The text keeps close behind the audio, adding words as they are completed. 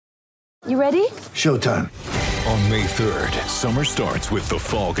You ready? Showtime. On May 3rd, summer starts with The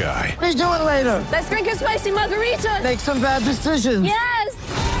Fall Guy. Let's do it later. Let's drink a spicy margarita. Make some bad decisions.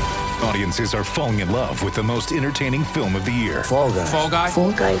 Yes! Audiences are falling in love with the most entertaining film of the year. Fall Guy. Fall Guy?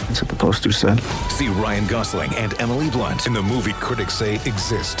 Fall Guy. That's what the poster said. See Ryan Gosling and Emily Blunt in the movie critics say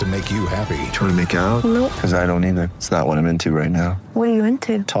exists to make you happy. Trying to make it out? Nope. Because I don't either. It's not what I'm into right now. What are you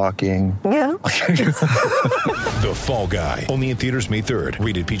into? Talking. Yeah. The Fall Guy. Only in theaters May 3rd.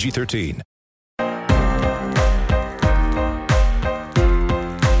 Rated PG-13.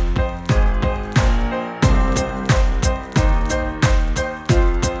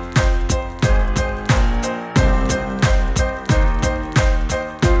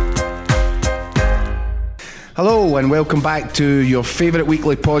 Hello and welcome back to your favourite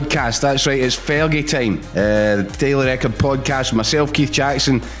weekly podcast. That's right, it's Fergie time. The Daily Record podcast with myself, Keith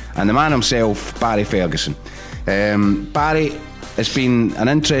Jackson, and the man himself, Barry Ferguson. Barry, it's been an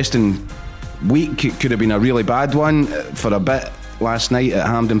interesting week. It could have been a really bad one. For a bit last night at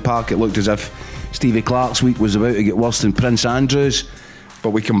Hampden Park, it looked as if Stevie Clarke's week was about to get worse than Prince Andrew's.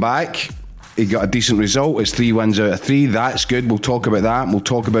 But we come back. He got a decent result. It's 3 wins out of 3. That's good. We'll talk about that. We'll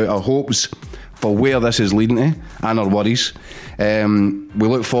talk about our hopes for where this is leading to and our worries. We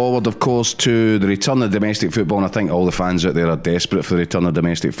look forward, of course, to the return of domestic football, and I think all the fans out there are desperate for the return of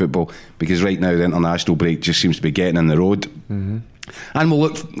domestic football because right now the international break just seems to be getting in the road. Mm-hmm. And we'll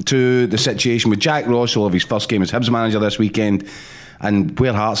look to the situation with Jack Ross, who'll have his first game as Hibs manager this weekend, and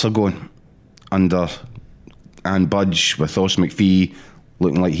where Hearts are going under Anne Budge, with Ross McPhee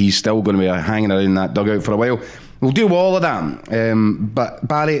looking like he's still going to be hanging around that dugout for a while. We'll do all of that. But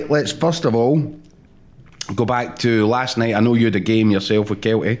Barry, let's first of all go back to last night. I know you had a game yourself with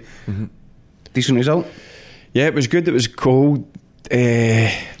Kelty. Mm-hmm. Decent result? Yeah, it was good. It was cold.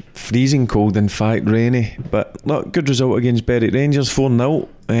 Freezing cold, in fact, rainy. But look, good result against Berwick Rangers,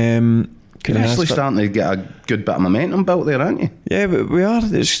 4-0. You're actually starting to get a good bit of momentum built there, aren't you? Yeah, but we are.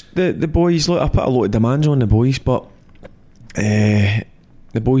 It's the boys, look, I put a lot of demands on the boys, but the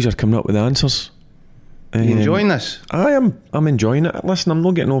boys are coming up with answers. Are you enjoying this? I am. I'm enjoying it. Listen, I'm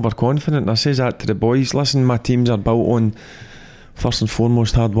not getting overconfident. I says that to the boys. Listen, my teams are built on first and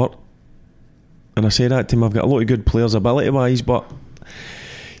foremost hard work, and I say that to them. I've got a lot of good players ability wise, but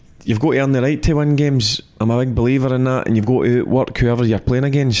you've got to earn the right to win games. I'm a big believer in that, and you've got to work whoever you're playing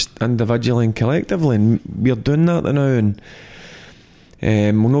against individually and collectively, and we're doing that now,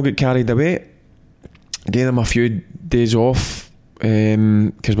 and we'll not get carried away. Gave them a few days off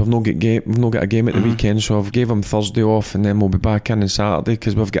because we've not got a game at the weekend, so I've gave them Thursday off, and then we'll be back in on Saturday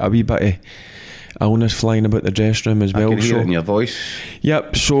because we've got a wee bit of illness flying about the dressing room as well. I can hear it in your voice.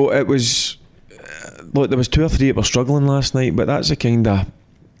 Yep. So it was. Look, there was 2 or 3 that were struggling last night, but that's the kind of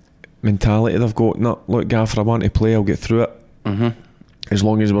mentality they've got. Not look, Gaffer, I want to play. I'll get through it. Mm-hmm. As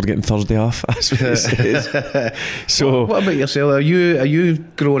long as we're getting Thursday off, that's what it says. So, what about yourself? Are you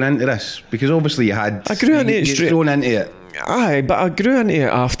growing into this? Because obviously you had. I grew into it straight. Thrown into it. Aye, but I grew into it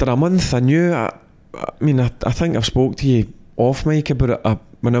after a month. I knew. I think I've spoke to you off mic about it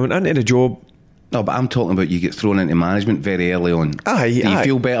when I went into the job. No, but I'm talking about you get thrown into management very early on. Aye, Do you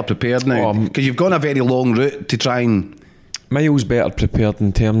feel better prepared now? Because you've gone a very long route to try and. Miles better prepared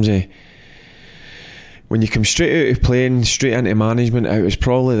in terms of when you come straight out of playing, straight into management. It was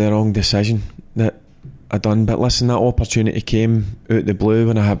probably the wrong decision that I done. But listen, that opportunity came out the blue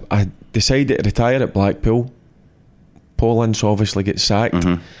when I decided to retire at Blackpool. Paul Ince obviously gets sacked.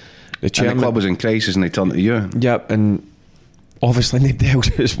 Mm-hmm. The club was in crisis and they turned to you. Yep, and obviously nobody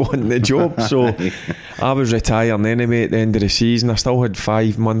else was wanting the job, so I was retiring anyway at the end of the season. I still had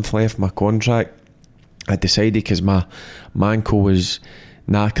 5 months left my contract. I decided because my ankle was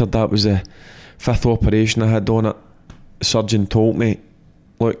knackered. That was the 5th operation I had on it. The surgeon told me,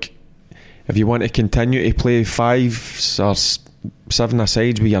 look, if you want to continue to play 5 or 7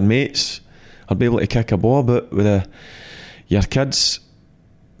 asides with your mates, I'll be able to kick a ball about with your kids.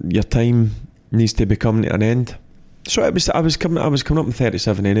 Your time needs to be coming to an end. So I was coming up in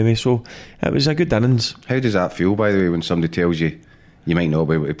 37 anyway, so it was a good innings. How does that feel, by the way, when somebody tells you you might not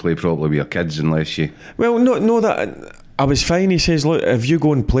be able to play properly with your kids unless you... Well, no, that I was fine. He says, look, if you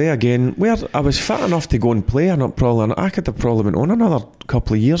go and play again, I was fit enough to go and play, I could have probably went on another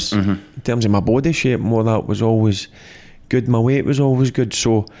couple of years. Mm-hmm. In terms of my body shape, more that was always good. My weight was always good,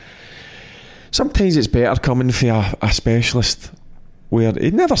 so sometimes it's better coming for a specialist where he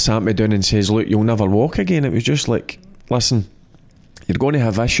never sat me down and says, look, you'll never walk again. It was just like, listen, you're going to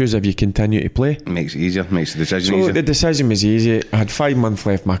have issues if you continue to play. Makes it easier, makes the decision easier. So the decision was easy. I had 5 months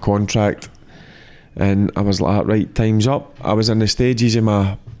left my contract, and I was like, right, time's up. I was in the stages of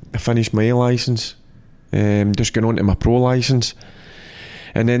I finished my A licence, just going on to my pro licence,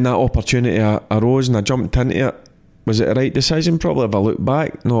 and then that opportunity arose and I jumped into it. Was it the right decision? Probably. If I look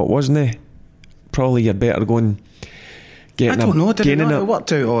back, no, it wasn't. Probably you're better going getting. I don't know. Did it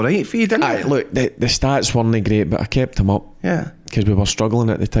worked out all right for you, didn't it? Look, the stats weren't great, but I kept them up. Yeah, because we were struggling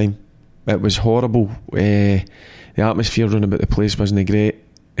at the time. It was horrible. The atmosphere around about the place wasn't great,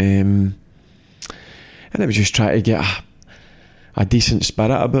 and it was just trying to get a decent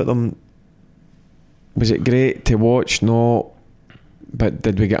spirit about them. Was it great to watch? No. But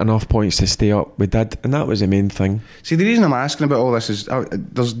did we get enough points to stay up? We did, and that was the main thing. See, the reason I'm asking about all this is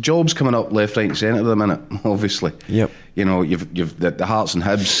there's jobs coming up left, right and centre at the minute, obviously. Yep. You know, you've the Hearts and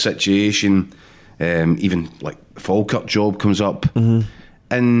Hibs situation, even like the Falkirk job comes up. Mm-hmm.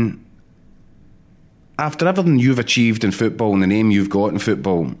 And after everything you've achieved in football and the name you've got in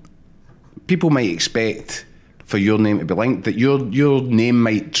football, people might expect for your name to be linked, that your name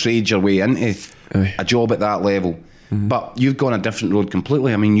might trade your way into a job at that level. Mm-hmm. But you've gone a different road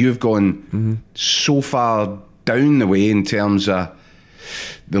completely. I mean, you've gone so far down the way in terms of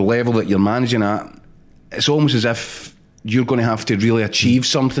the level that you're managing at. It's almost as if you're going to have to really achieve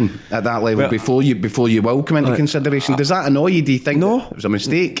something at that level before you will come into consideration. Does that annoy you? Do you think that it was a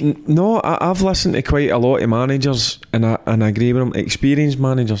mistake? No, I've listened to quite a lot of managers, and I agree with them. Experienced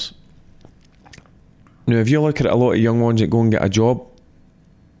managers. Now, if you look at a lot of young ones that go and get a job,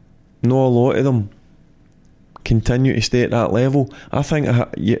 not a lot of them continue to stay at that level. I think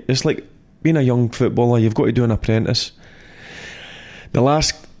it's like being a young footballer. You've got to do an apprentice. The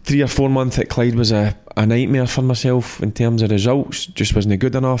last 3 or 4 months at Clyde was a nightmare for myself in terms of results. Just wasn't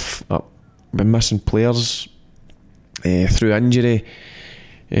good enough. I've been missing players through injury,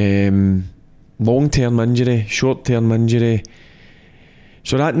 long-term injury, short-term injury.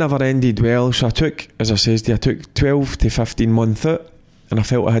 So that never ended well. So I took, as I says to you, I took 12 to 15 months out, and I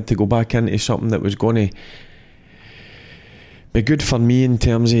felt I had to go back into something that was going to be good for me in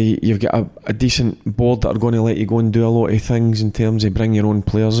terms of you've got a decent board that are going to let you go and do a lot of things in terms of bring your own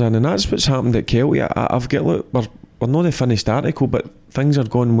players in, and that's what's happened at Kelty. I've got, look, we're not the finished article, but things are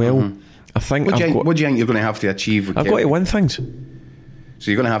going well. Mm-hmm. I think what do you think you're going to have to achieve with I've Kelty? got to win things.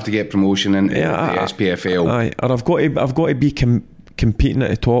 So you're going to have to get promotion into the SPFL. Aye, or I've got to be competing at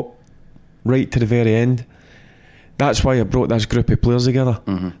the top right to the very end. That's why I brought this group of players together.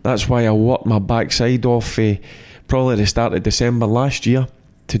 Mm-hmm. That's why I worked my backside off probably the start of December last year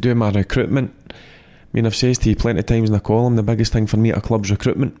to do my recruitment. I mean, I've said to you plenty of times in the column, the biggest thing for me at a club's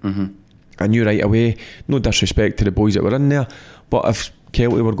recruitment. Mm-hmm. I knew right away, no disrespect to the boys that were in there, but if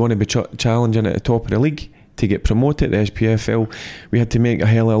Kelty were going to be challenging at the top of the league to get promoted to the SPFL, we had to make a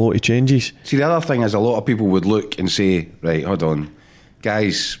hell of a lot of changes. See, the other thing is a lot of people would look and say, right, hold on,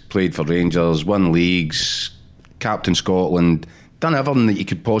 guys played for Rangers, won leagues, captain Scotland, done everything that you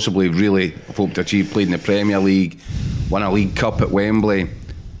could possibly really hope to achieve, played in the Premier League, won a League Cup at Wembley,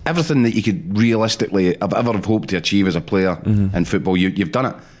 everything that you could realistically have ever hoped to achieve as a player in football, you've done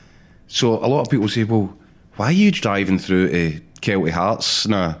it. So a lot of people say, well, why are you driving through to Kelty Hearts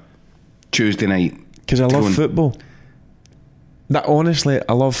now Tuesday night? Because I love football. That honestly,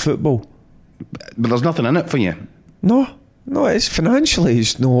 I love football. But there's nothing in it for you. No, it's financially,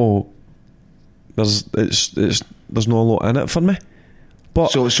 it's no. There's no lot in it for me. But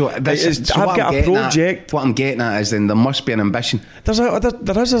so I've got a project. What I'm getting at is then there must be an ambition. There's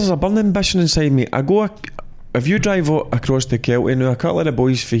a burning ambition inside me. If you drive across the Kelty now, a couple of the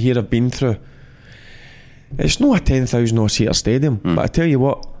boys for here have been through. It's not a 10,000 seater stadium, but I tell you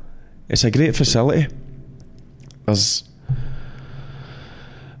what, it's a great facility. There's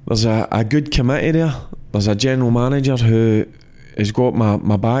a good committee there. There's a general manager who has got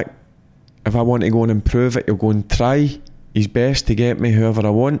my back. If I want to go and improve it, he'll go and try his best to get me whoever I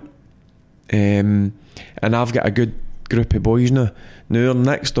want. And I've got a good group of boys now. Now our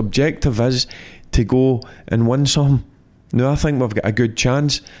next objective is to go and win something. Now I think we've got a good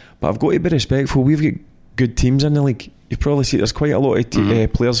chance, but I've got to be respectful. We've got good teams in the league. You probably see there's quite a lot of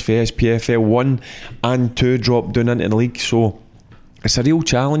players for SPFL 1 and 2 drop down into the league, so it's a real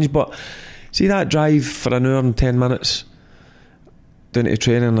challenge. But see that drive for an hour and 10 minutes down to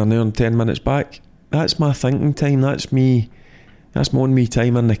training, an hour and 10 minutes back, that's my thinking time. That's my own me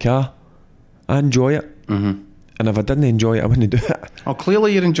time in the car. I enjoy it. And if I didn't enjoy it, I wouldn't do it. Oh,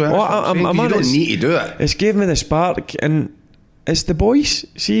 clearly you're enjoying it. You don't need to do it. It's gave me the spark, and it's the boys.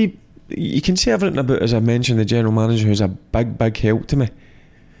 See, you can say everything about, as I mentioned, the general manager, who's a big help to me,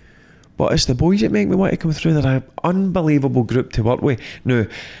 but it's the boys that make me want to come through. They're an unbelievable group to work with. Now,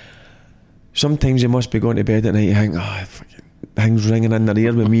 sometimes you must be going to bed at night, you think, fucking things ringing in their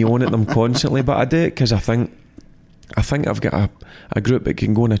ear with me on at them constantly, but I do it because I think I've got a group that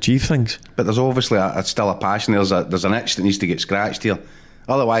can go and achieve things. But there's obviously still a passion. There's an itch that needs to get scratched here.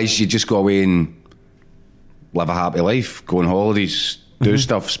 Otherwise, you just go away and live a happy life, go on holidays, do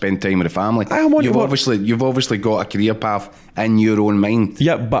stuff, spend time with the family. You've obviously got a career path in your own mind.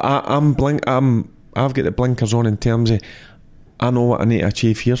 Yeah, but I've got the blinkers on in terms of I know what I need to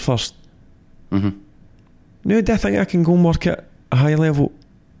achieve here first. Now, do I think I can go and work at a high level?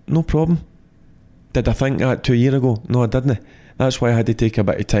 No problem. Did I think that 2 years ago? No, I didn't. That's why I had to take a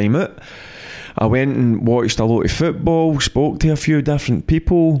bit of time out. I went and watched a lot of football, spoke to a few different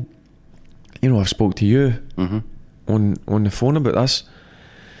people. You know, I've spoke to you on the phone about this,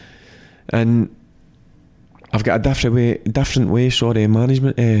 and I've got a different way.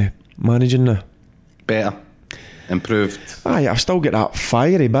 Managing now. Better, improved. Aye, I still get that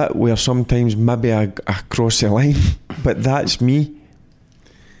fiery bit where sometimes maybe I cross the line, but that's me.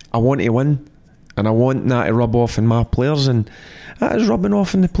 I want to win, and I want that to rub off on my players, and that is rubbing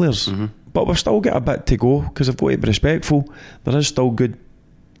off on the players. But we've still got a bit to go, because I've got to be respectful. There is still good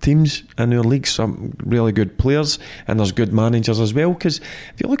teams in our league, some really good players, and there's good managers as well. Because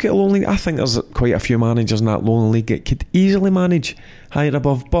if you look at the Lowland League, I think there's quite a few managers in that Lowland League that could easily manage higher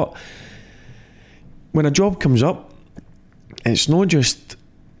above. But when a job comes up, it's not just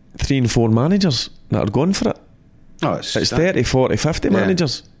 3 and 4 managers that are going for it. No, it's 30, 40, 50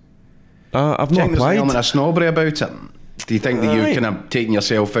 managers. I've not applied. There's an element of snobbery about it. Do you think that you're kind of taking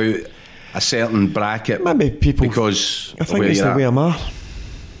yourself out a certain bracket? Maybe people, because I think it's the way I'm at.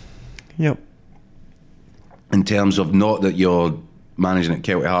 Yep. In terms of not that you're managing at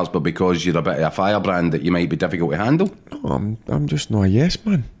Celtic Hearts, but because you're a bit of a firebrand that you might be difficult to handle. No, I'm just not a yes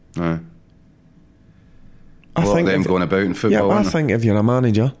man. I think them going about in football. Yeah, I think if you're a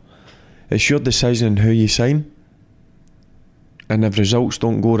manager, it's your decision who you sign. And if results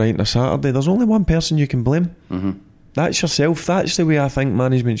don't go right on a Saturday, there's only one person you can blame. That's yourself. That's the way I think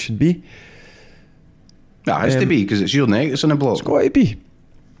management should be. It has to be, because it's your neck that's on the block. It's got to be.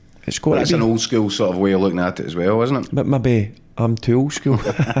 It's got to be. That's an old school sort of way of looking at it as well, isn't it? But maybe I'm too old school.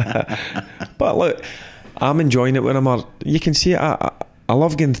 But look, I'm enjoying it when I'm out. You can see it. I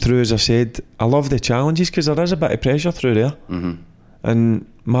love getting through, as I said. I love the challenges, because there is a bit of pressure through there. And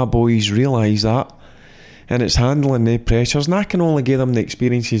my boys realise that. And it's handling the pressures, and I can only give them the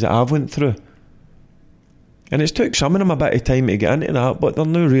experiences that I've went through. And it's took some of them a bit of time to get into that, but they're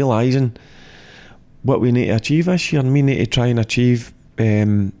now realising what we need to achieve this year, and we need to try and achieve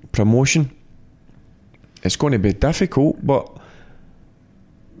promotion. It's going to be difficult, but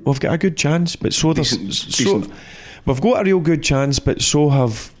we've got a good chance. But we've got a real good chance, but so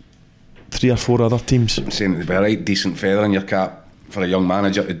have 3 or 4 other teams. I'm saying it'd be a right decent feather in your cap for a young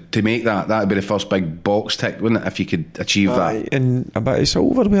manager to make that. That'd be the first big box tick, wouldn't it, if you could achieve that? And a bit of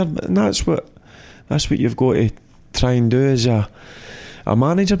silverware, and that's what you've got to try and do as a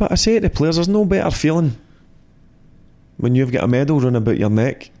manager. But I say to the players, there's no better feeling when you've got a medal run about your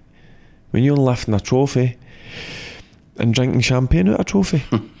neck, when you're lifting a trophy and drinking champagne out of a trophy.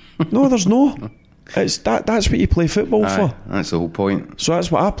 No, there's no. It's that's what you play football for. That's the whole point. So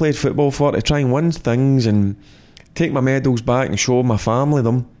that's what I played football for, to try and win things and take my medals back and show my family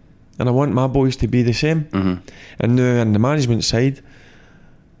them. And I want my boys to be the same. And now on the management side,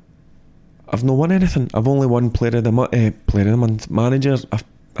 I've not won anything. I've only won player of the month, manager. I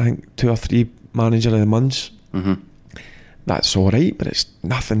think 2 or 3 manager of the months. That's alright, but it's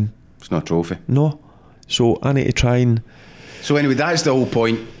nothing. It's not a trophy. No. So I need to try and... So anyway, that's the whole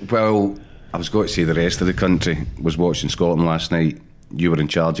point. Well, I was going to say the rest of the country was watching Scotland last night. You were in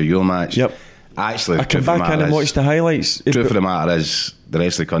charge of your match. Yep. Actually, I came back in and watched the highlights. Truth of the matter is, the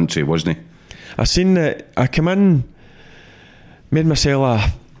rest of the country wasn't he? I seen that. I came in, made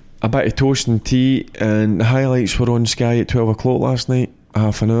myself a bit of toast and tea, and the highlights were on Sky at 12 o'clock last night,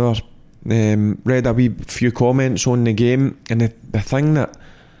 half an hour. Read a wee few comments on the game, and the thing that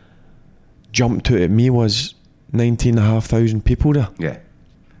jumped out at me was 19,500 people there. Yeah,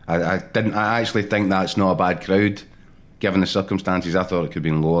 I actually think that's not a bad crowd, given the circumstances. I thought it could have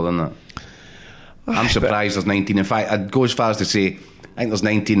been lower than that. I'm surprised there's 19. In fact, I'd go as far as to say I think there's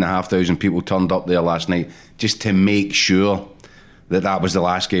 19,500 people turned up there last night just to make sure that was the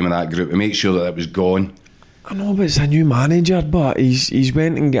last game of that group, to make sure that it was gone. I know, but it's a new manager, but he's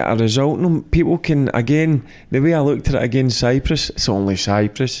went and got a result. No, people can, again, the way I looked at it against Cyprus, it's only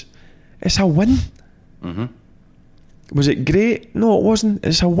Cyprus. It's a win. Was it great? No, it wasn't.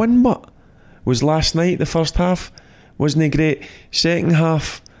 It's a win, but was last night, the first half, wasn't it great? Second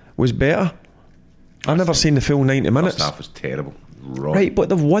half was better. I've never seen the full 90 minutes. First half was terrible. Right, but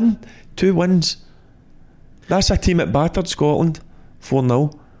they've won 2 wins. That's a team that battered Scotland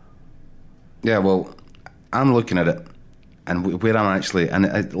 4-0. Yeah, well, I'm looking at it, and where I'm actually,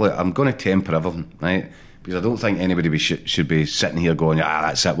 and look, I'm going to temper everything, right? Because I don't think anybody should be sitting here going,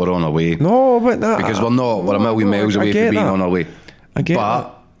 that's it, we're on our way. No, but that, because we're not. We're a million miles away from being on our way. I get but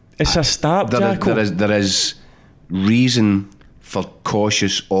that. It's a start, Jacko. There is reason for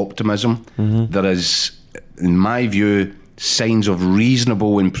cautious optimism. There is, in my view, signs of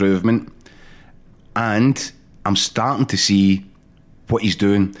reasonable improvement, and I'm starting to see what he's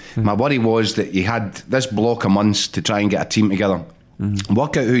doing. My worry was that he had this block of months to try and get a team together,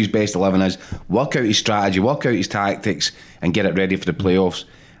 work out who his best 11 is, work out his strategy, work out his tactics, and get it ready for the playoffs.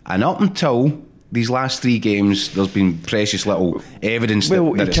 And up until these last 3 games, there's been precious little evidence that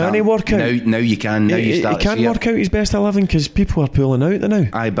it's can't he work out? Now you can. Now you start. He can't work out his best 11 because people are pulling out now.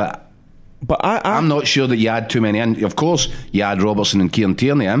 Aye, but I'm not sure that you had too many in. Of course, you had Robertson and Kieran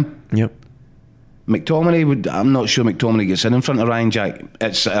Tierney in. Yep. I'm not sure McTominay gets in front of Ryan Jack.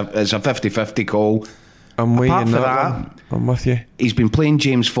 It's a 50-50 call. I'm Apart weighing from that. I'm with you. He's been playing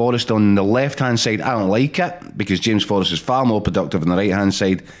James Forrest on the left-hand side. I don't like it because James Forrest is far more productive on the right-hand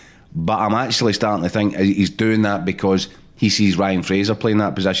side. But I'm actually starting to think he's doing that because he sees Ryan Fraser playing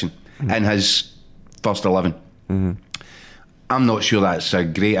that position in his first 11. I'm not sure that's a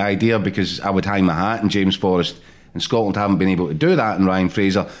great idea because I would hang my hat in James Forrest, and Scotland haven't been able to do that in Ryan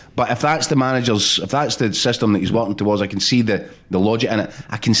Fraser. But if that's if that's the system that he's working towards, I can see the logic in it.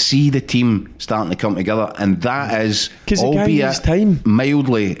 I can see the team starting to come together, and that is, albeit time,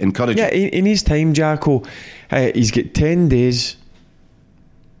 mildly encouraging. Yeah, in his time, Jacko, he's got 10 days.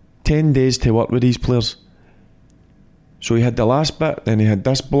 10 days to work with these players. So he had the last bit, then he had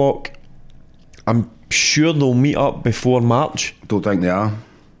this block. I'm sure they'll meet up before March. Don't think they are.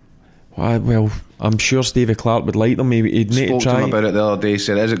 Well, I'm sure Stevie Clarke would like them. He'd need to try. Spoke to him about it the other day.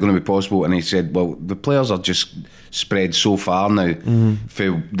 Said, "Is it going to be possible?" And he said, "Well, the players are just spread so far now,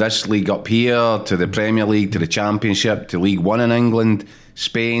 from this league up here to the Premier League to the Championship to League One in England,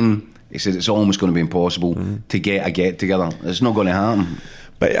 Spain." He said it's almost going to be impossible to get a get together. It's not going to happen.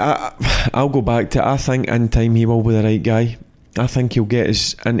 But I'll go back to, I think in time he will be the right guy. I think he'll get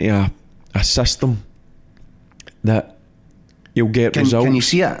us into a system that he'll get results. Can you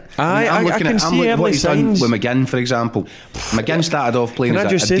see it? I can see early what he's done signs. with McGinn, for example. McGinn started off playing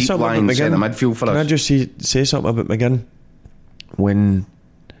as a deep line centre midfield for us. Can I just say something about McGinn? When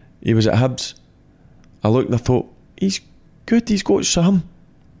he was at Hibs, I looked and I thought, he's good, he's got some.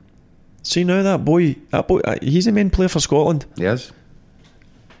 See now that boy, he's the main player for Scotland. Yes.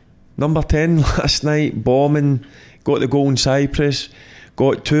 Number 10 last night, bombing, got the goal in Cyprus,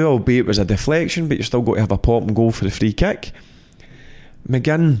 got 2, albeit it was a deflection, but you still got to have a pop and goal for the free kick.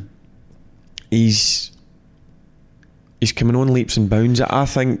 McGinn, he's coming on leaps and bounds. I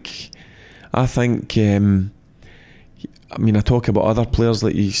think. I talk about other players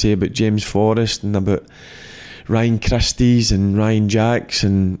like you say about James Forrest and about Ryan Christie's and Ryan Jacks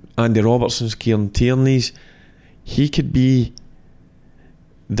and Andy Robertson's, Kieran Tierney's. He could be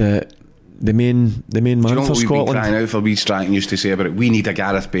the main man for Scotland. We've been crying out for? We Stratton used to say about it. We need a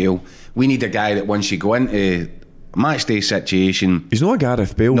Gareth Bale. We need a guy that once you go into a match day situation, he's not a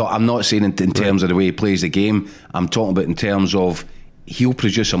Gareth Bale. No, I'm not saying in terms of the way he plays the game. I'm talking about in terms of he'll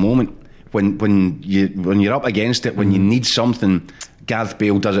produce a moment when you're up against it, when you need something. Gareth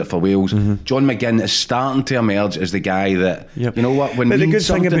Bale does it for Wales. John McGinn is starting to emerge as the guy that, you know what, when but the good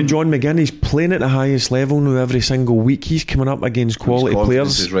thing about John McGinn, he's playing at the highest level now every single week. He's coming up against quality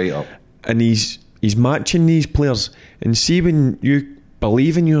players, is right up. And he's matching these players. And see, when you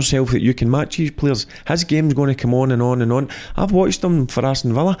believe in yourself that you can match these players, his game's going to come on and on and on. I've watched him for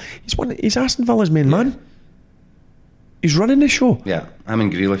Aston Villa. He's Aston Villa's main man. He's running the show. Yeah, I'm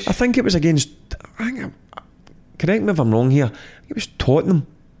in Grealish. I think it was against, correct me if I'm wrong here, it was Tottenham.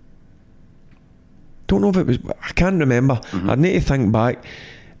 Don't know if it was, I can't remember. I'd need to think back.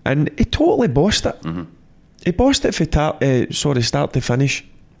 And he totally bossed it. He bossed it from start to finish.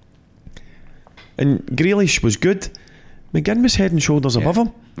 And Grealish was good. McGinn was head and shoulders above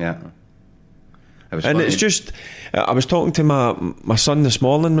him. Yeah. And funny. It's just, I was talking to my son this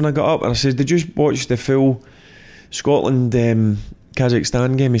morning when I got up, and I said, "Did you watch the full Scotland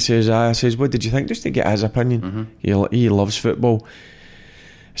Kazakhstan game?" He says, "Aye." I says, "What did you think?" Just to get his opinion. He loves football.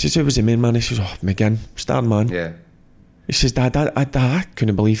 I says, "Who was the main man?" He says, "Oh, McGinn, star man." Yeah. He says, "Dad, I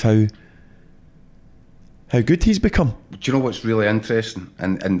couldn't believe how good he's become." Do you know what's really interesting?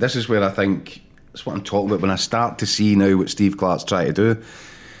 And this is where I think that's what I'm talking about. When I start to see now what Steve Clarke's trying to do.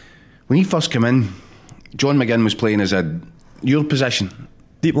 When he first came in, John McGinn was playing as your position.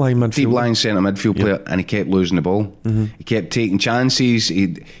 Deep line midfield. Deep line centre midfield player, and he kept losing the ball. He kept taking chances. He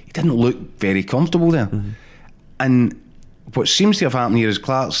didn't look very comfortable there. And what seems to have happened here is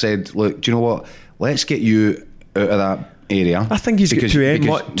Clarke said, "Look, do you know what? Let's get you out of that area. I think he's got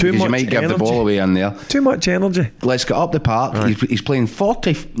too much you might give the ball away in there. Too much energy. Let's get up the park. Right. He's playing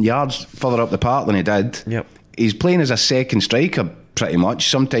 40 yards further up the park than he did. Yep. He's playing as a second striker pretty much,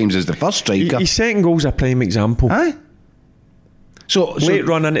 sometimes as the first striker. His second goal's a prime example. Aye. So Late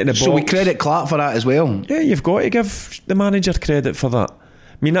run into the box. So we credit Clark for that as well. Yeah, you've got to give the manager credit for that.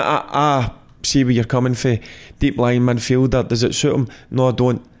 I mean, I see where you're coming from. Deep line midfielder, does it suit him? No, I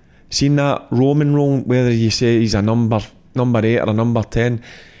don't. Seen that Roman role, whether you say he's a number 8 or a number 10,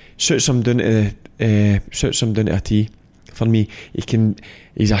 suits him down to a T. For me,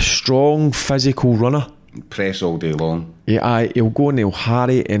 he's a strong physical runner. Press all day long. Yeah, he'll go and he'll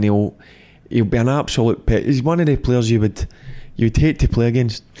harry and he'll be an absolute pet. He's one of the players you'd hate to play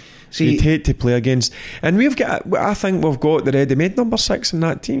against. You'd hate to play against. And I think we've got the ready-made number 6 in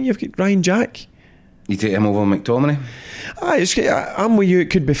that team. You've got Ryan Jack. You take him over McTominay? I'm with you, it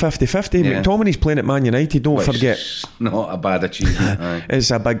could be 50-50. Yeah. McTominay's playing at Man United, don't forget. Not a bad achievement. Aye.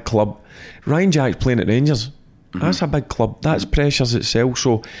 It's a big club. Ryan Jack's playing at Rangers. That's a big club. That's pressures itself.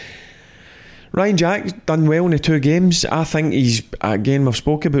 So Ryan Jack's done well in the 2 games. I think we've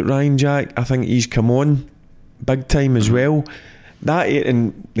spoke about Ryan Jack. I think he's come on big time as well. That,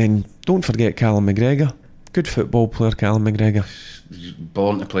 and then don't forget Callum McGregor. Good football player, Callum McGregor.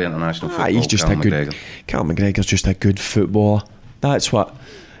 Born to play international football. He's just Callum McGregor's just a good footballer. That's what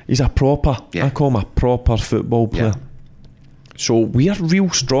he's a proper. Yeah. I call him a proper football player. Yeah. So we're real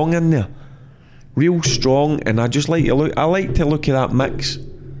strong in there, real strong. And I just like to look. I like to look at that mix,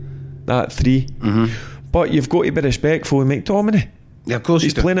 that 3. But you've got to be respectful with McTominay. Yeah, of course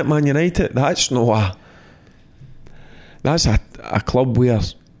he's playing at Man United. That's a club where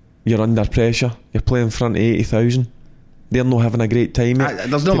you're under pressure. You're playing in front of 80,000. They're not having a great time.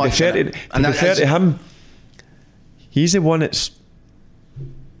 There's not much to be fair to him, he's the one that's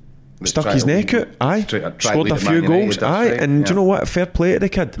stuck his neck out. Aye, scored a few goals. Aye, and do you know what? Fair play to the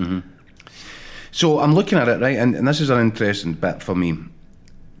kid. So I'm looking at it, right, and this is an interesting bit for me.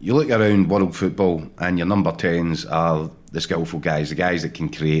 You look around world football, and your number 10s are the skillful guys, the guys that can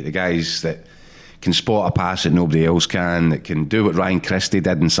create, the guys that can spot a pass that nobody else can, that can do what Ryan Christie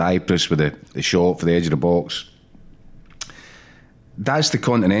did in Cyprus with the shot for the edge of the box. That's the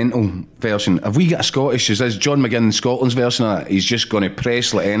continental version. Have we got a Scottish? Is this John McGinn, Scotland's version of that? He's just going to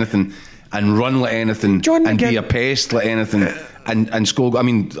press like anything and run like anything and be a pest like anything and score. I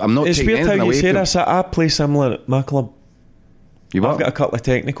mean, I'm not taking anything away. It's weird how you say this. I play similar at my club. I've got a couple of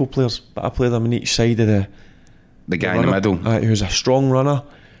technical players, but I play them on each side of the guy in the middle. Who's a strong runner,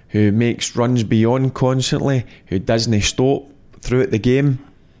 who makes runs beyond constantly, who doesn't stop throughout the game.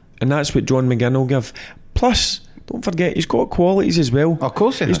 And that's what John McGinn will give. Plus, don't forget, he's got qualities as well. Of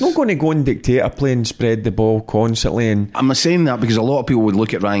course he has. He's not going to go and dictate a play and spread the ball constantly. And I'm saying that because a lot of people would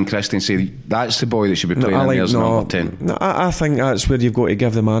look at Ryan Christie and say, that's the boy that should be playing in there as number 10. No, I think that's where you've got to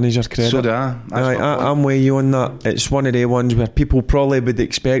give the manager credit. So do I. I'm with you on that. It's one of the ones where people probably would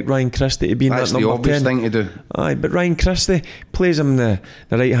expect Ryan Christie to be in that number 10. That's the obvious thing to do. Aye, but Ryan Christie plays him the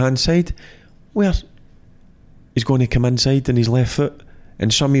right hand side, where he's going to come inside on his left foot.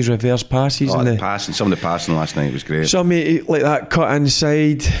 And some of his reverse passes. Some of the passing last night was great. Some like that cut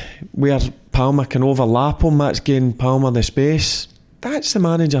inside where Palmer can overlap him. That's giving Palmer the space. That's the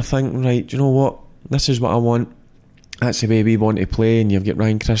manager thinking, right, do you know what? This is what I want. That's the way we want to play. And you've got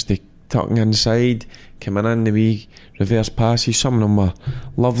Ryan Christie tucking inside, coming in the wee reverse passes. Some of them were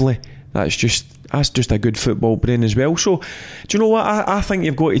lovely. That's just a good football brain as well. So, do you know what? I think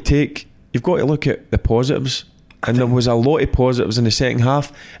you've got to look at the positives. And there was a lot of positives in the second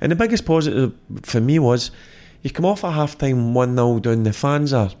half. And the biggest positive for me was you come off at half time 1-0 down. The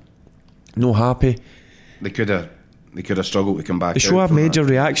fans are no happy. They could have struggled to come back. They show a major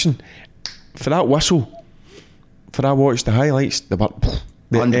reaction. For that whistle, for I watched the highlights, the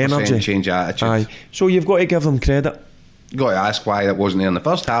energy, change attitude. Aye. So you've got to give them credit. You've got to ask why that wasn't there in the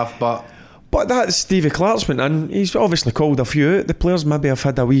first half, but that's Stevie Clark's went in. He's obviously called a few out. The players maybe have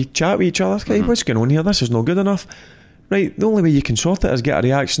had a wee chat with each other. Okay, what's going on here? This is not good enough. Right, the only way you can sort it is get a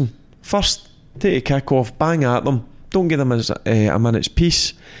reaction. First, take a kick off, bang at them. Don't give them a minute's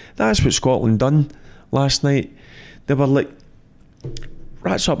peace. That's what Scotland done last night. They were like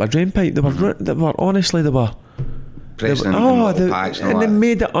rats up a drain pipe. They were honestly. They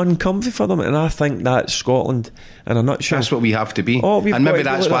made it uncomfy for them, and I think that's Scotland in a nutshell. That's what we have to be, and maybe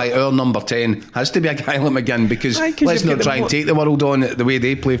that's why our number 10 has to be a guy like McGinn, because let's not try and take the world on the way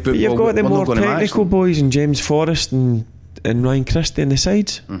they play football. You've got the more technical boys in James Forrest and Ryan Christie in the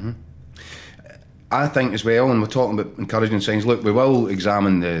sides. I think as well, and we're talking about encouraging signs. Look, we will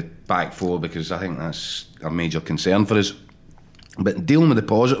examine the back four because I think that's a major concern for us. But dealing with the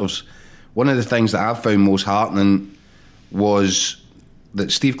positives, one of the things that I've found most heartening was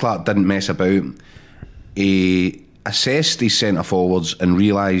that Steve Clarke didn't mess about. He assessed his centre forwards and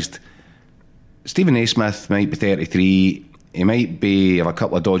realised Stephen Naismith might be 33. He might have a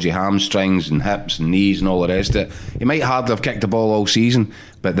couple of dodgy hamstrings and hips and knees and all the rest of it. He might hardly have kicked the ball all season,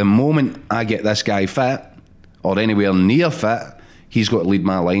 but the moment I get this guy fit, or anywhere near fit, he's got to lead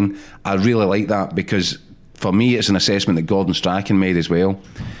my line. I really like that, because for me it's an assessment that Gordon Strachan made as well.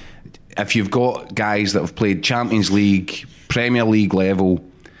 If you've got guys that have played Champions League, Premier League level,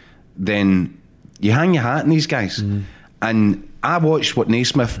 then you hang your hat on these guys. And I watched what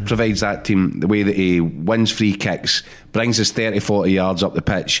Naismith provides that team, the way that he wins free kicks, brings us 30-40 yards up the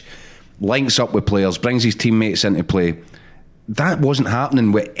pitch, links up with players, brings his teammates into play. That wasn't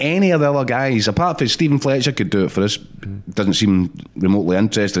happening with any of the other guys, apart from Stephen Fletcher could do it for us. Doesn't seem remotely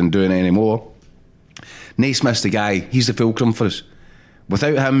interested in doing it anymore. Naismith's the guy, he's the fulcrum for us.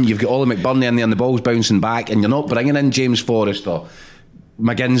 Without him, you've got Ollie McBurney in there and the ball's bouncing back, and you're not bringing in James Forrest, or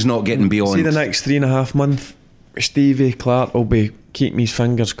McGinn's not getting beyond. See, the next 3.5 months, Stevie Clarke will be keeping his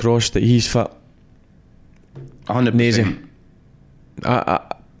fingers crossed that he's fit. 100%.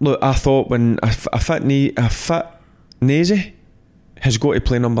 Look, I thought when a fit Nazy has got to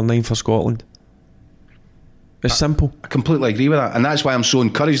play number 9 for Scotland. It's simple. I completely agree with that, and that's why I'm so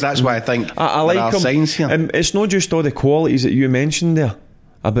encouraged. That's why I think I like there are him. signs here. It's not just all the qualities that you mentioned there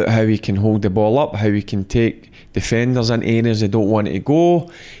about how he can hold the ball up, how he can take defenders in areas they don't want it to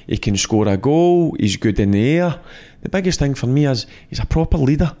go, he can score a goal, he's good in the air. The biggest thing for me is he's a proper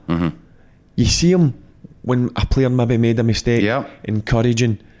leader. You see him when a player maybe made a mistake,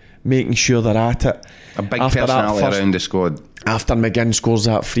 encouraging, making sure they're at it. A big personality around the squad. After McGinn scores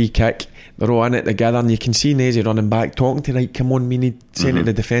that free kick, they're all in it together, and you can see Nazy running back, talking to, right, come on, we need, saying to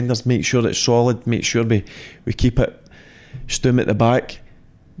the defenders, make sure it's solid, make sure we keep it stum at the back.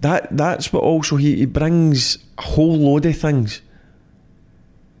 That's what also he brings a whole load of things.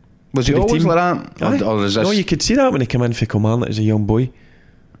 Was he always like that? Or is this... No, you could see that when he came in for Kilmarnock as a young boy.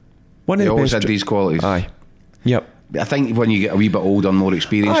 He always had these qualities. Aye. Yep. I think when you get a wee bit older and more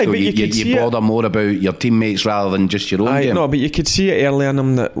experienced, though, you bother more about your teammates rather than just your own game. No, but you could see it early in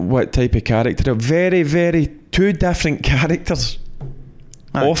him that what type of character. Very, very two different characters.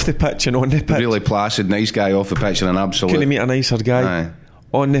 Off the pitch and on the pitch. Really placid, nice guy off the pitch and an absolute... Couldn't meet a nicer guy.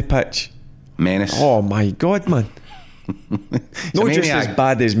 On the pitch. Menace. Oh my God, man. Not just as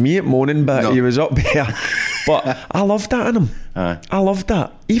bad as me at morning, but he was up there. But I loved that in him. I loved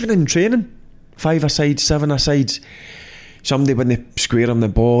that. Even in training. 5 asides, 7 asides. Somebody when they square him the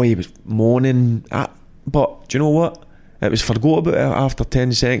ball, he was moaning. But do you know what? It was forgot about it after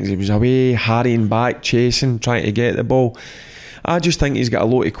 10 seconds. He was away, harrying back, chasing, trying to get the ball. I just think he's got a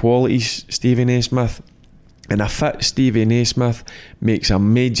lot of qualities, Stevie Naismith. And a fit Stevie Naismith makes a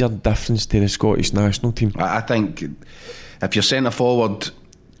major difference to the Scottish national team. I think if your centre forward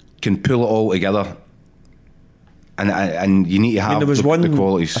can pull it all together, and you need to have there was the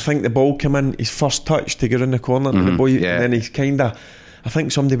qualities. I think the ball came in, his first touch to get in the corner to the boy, and then he's I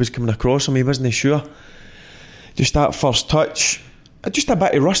think somebody was coming across him, he wasn't sure. Just that first touch, just a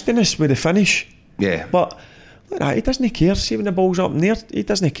bit of rustiness with the finish. Yeah. But he doesn't care. See when the ball's up in there, he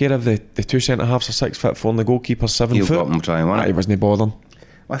doesn't care if the two centre halves are 6'4" and the goalkeeper's 7 foot. He'll go up and try and win it. He wasn't bothering.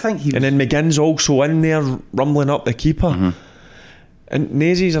 Well, I think he was... And then McGinn's also in there rumbling up the keeper. And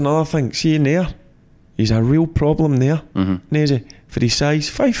Nazy's another thing. See in there, he's a real problem there. Nazy, for his size,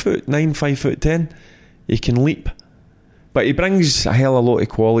 5'9", 5'10", he can leap. But he brings a hell of a lot of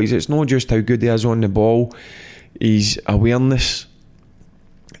qualities. It's not just how good he is on the ball. His awareness,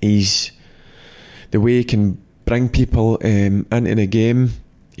 the way he can bring people into the game.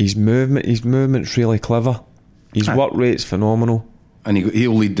 His movement's really clever. His work rate's phenomenal. And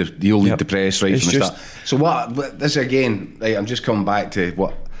he'll lead the press right from the start. So what this again, right, I'm just coming back to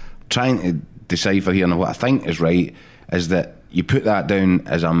what I'm trying to decipher here, and what I think is right is that you put that down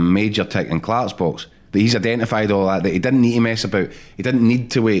as a major tick in Clark's box, that he's identified all that he didn't need to mess about, he didn't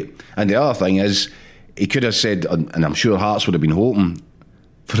need to wait. And the other thing is, he could have said, and I'm sure Hearts would have been hoping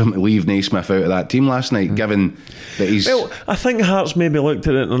for him to leave Naismith out of that team last night, given that he's... Well, I think Hearts maybe looked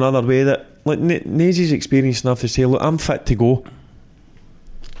at it in another way, that like Nazy's experienced enough to say, look, I'm fit to go.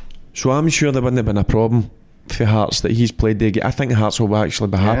 So I'm sure there wouldn't have been a problem for Hearts that he's played the game. I think Hearts will actually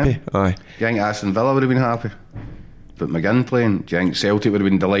be happy. Aye. Do you think Aston Villa would have been happy? But McGinn playing, do you think Celtic would have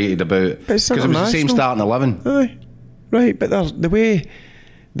been delighted about? Because it was the same starting 11. Aye. Right, but the way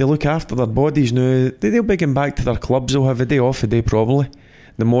they look after their bodies now, they'll be getting back to their clubs. They'll have a day off a day probably.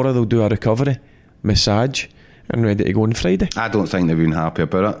 The more they'll do a recovery, massage, and ready to go on Friday. I don't think they've been happy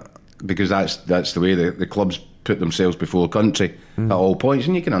about it, because that's the way the club's put themselves before country at all points,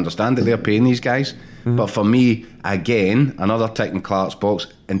 and you can understand that they're paying these guys. But for me, again, another tick in Clark's box,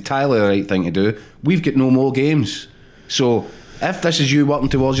 entirely the right thing to do. We've got no more games. So if this is you working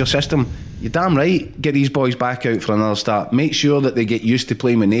towards your system, you're damn right, get these boys back out for another start. Make sure that they get used to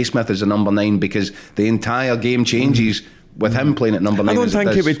playing with Naismith as a number 9, because the entire game changes with him playing at number 9. I don't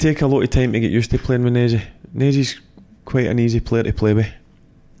think it would take a lot of time to get used to playing with Nazy. Nazy's quite an easy player to play with.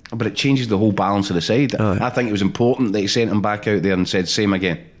 But it changes the whole balance of the side. Aye. I think it was important that he sent him back out there and said same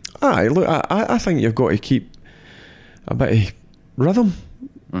again. Aye, look, I think you've got to keep a bit of rhythm.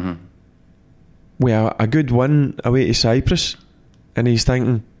 With a good win away to Cyprus, and he's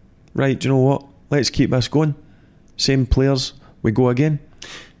thinking, right, do you know what? Let's keep this going. Same players, we go again.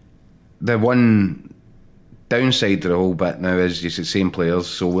 The one downside to the whole bit now is it's the same players.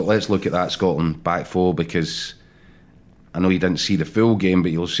 So let's look at that Scotland back four, because I know you didn't see the full game,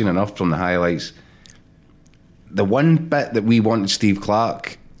 but you'll have seen enough from the highlights. The one bit that we wanted Steve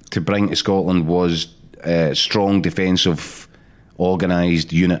Clarke to bring to Scotland was a strong defensive,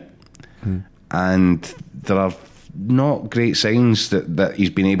 organised unit. And there are not great signs that he's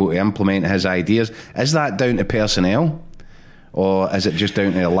been able to implement his ideas. Is that down to personnel, or is it just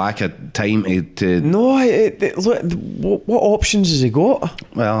down to a lack of time to No, look, what options has he got?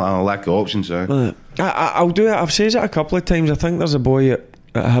 well, a lack of options there. I'll do it. I've said it a couple of times. I think there's a boy at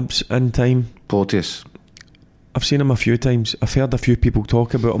Hibs in time. Porteous. I've seen him a few times. I've heard a few people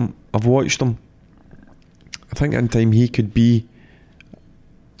talk about him. I've watched him. I think in time he could be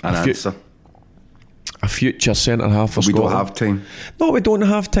An answer. a future centre half for We Scotland. don't have time. No, we don't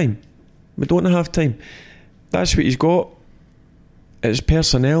have time. We don't have time. That's what he's got. It's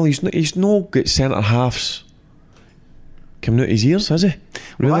personnel. He's no got centre halves coming out his ears, has he?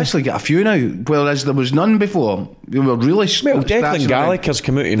 We've actually got a few now, whereas there was none before. We were really Well, scratching Declan Gallagher's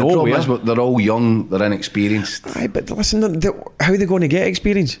come out of The problem nowhere. is they're all young, they're inexperienced. Aye, but listen, how are they going to get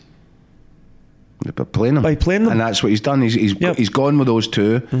experience? But playing them. By playing them. And that's what he's done. He's gone with those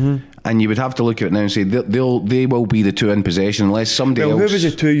two, and you would have to look at it now and say they will be the two in possession unless somebody Well, else. who was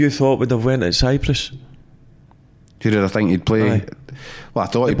the two you thought would have went at Cyprus? Who did I think he'd play? Aye. Well, I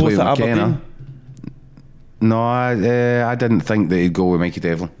thought They he'd play with both at McKenna. Aberdeen? No, I didn't think that he'd go with Mikey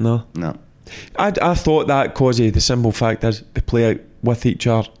Devlin. No. I thought that because of the simple fact is they play out with each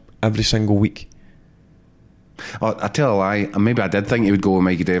other every single week. Oh, I tell a lie. Maybe I did think he would go with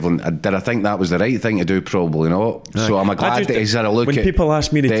Mikey Devlin. Did I think that was the right thing to do? Probably not. So I'm glad that he's had a look when at people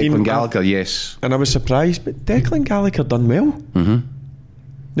ask me the Declan team, Gallagher. Yes, and I was surprised, but Declan Gallagher done well.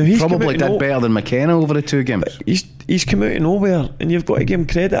 Now he's come probably out of did better than McKenna over the two games. He's come out of nowhere, and you've got to give him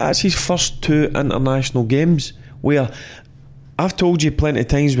credit. That's his first two international games, where I've told you plenty of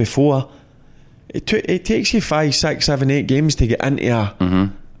times before, it takes you 5, 6, 7, 8 games to get into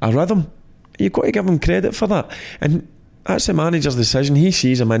a rhythm. You've got to give him credit for that, and that's the manager's decision. He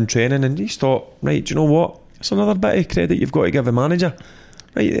sees him in training and he's thought, right, do you know what, it's another bit of credit you've got to give the manager,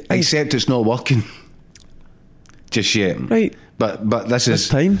 right? Except it's not working just yet, Right. But this is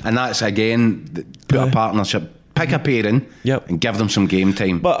time. and that's again put a partnership, pick a pairing, Yep. and give them some game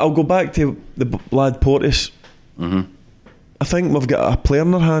time. But I'll go back to the lad Portis. I think we've got a player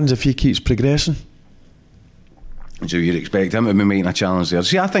in our hands if he keeps progressing. So you'd expect him to be making a challenge there.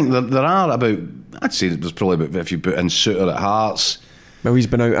 See, I think there are about, I'd say there's probably about, if you put in Suter at Hearts. Well, he's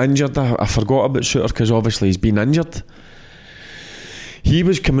been out injured. I forgot about Suter because obviously he's been injured. He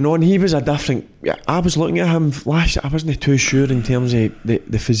was coming on. He was a different. I was looking at him last year. I wasn't too sure in terms of the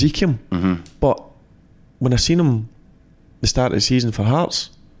physique, but when I seen him the start of the season for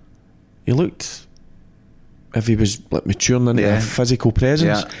Hearts, he looked if he was like maturing into a physical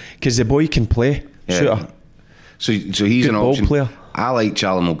presence, because the boy can play. Suter. So he's Good an ball option. player. I like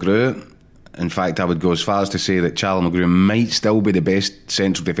Charlie Mulgrew. In fact, I would go as far as to say that Charlie Mulgrew might still be the best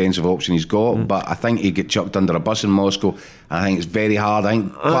central defensive option he's got, but I think he'd get chucked under a bus in Moscow, and I think it's very hard. I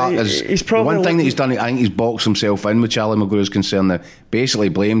think Clark is he's the probably one thing that he's done. I think he's boxed himself in with Charlie Mulgrew's concern. Now, basically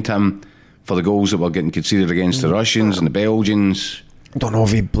blamed him for the goals that were getting conceded against the Russians and the Belgians. I don't know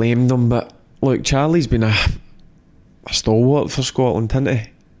if he blamed them, but look, Charlie's been a stalwart for Scotland, hasn't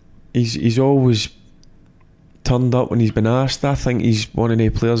he? He's always turned up when he's been asked. I think he's one of the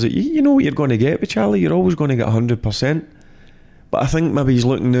players that you know what you're going to get with Charlie. You're always going to get 100%. But I think maybe he's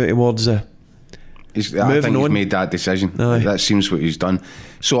looking now towards I think he's made that decision. Aye. That seems what he's done.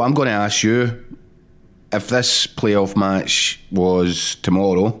 So I'm going to ask you, if this playoff match was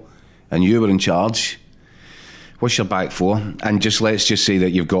tomorrow and you were in charge, what's your back four? And let's just say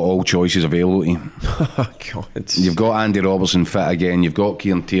that you've got all choices available to you. Oh God! You've got Andy Robertson fit again. You've got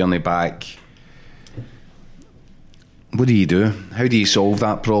Kieran Tierney back. What do you do? How do you solve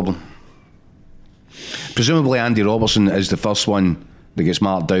that problem? Presumably Andy Robertson is the first one that gets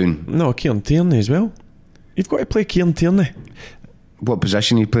marked down. No, Kieran Tierney as well. You've got to play Kieran Tierney. What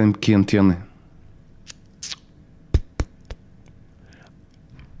position are you playing Kieran Tierney?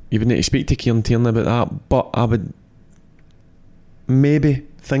 You would need to speak to Kieran Tierney about that, but I would maybe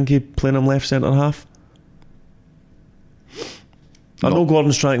think he'd play him left centre half. I know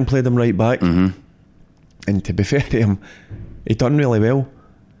Gordon Strachan played him right back, and to be fair to him, he done really well.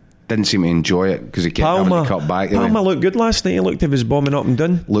 Didn't seem to enjoy it because he kept having to cut back. Palmer looked good last night. He looked, he was bombing up and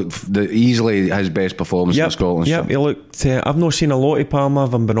down. Looked easily his best performance for Scotland. Yep, he looked. I've not seen a lot of Palmer,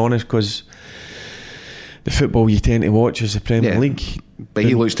 if I'm being honest, because the football you tend to watch is the Premier League. But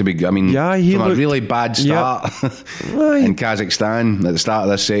he looks to be. I mean, he from a really bad start in Kazakhstan at the start of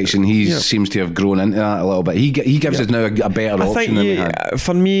this section, he seems to have grown into that a little bit. He gives us now a better option than we had.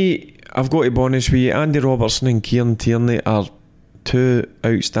 For me, I've got to be honest with you, Andy Robertson and Kieran Tierney are two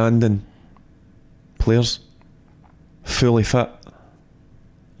outstanding players, fully fit.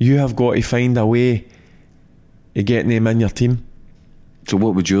 You have got to find a way of getting them in your team. So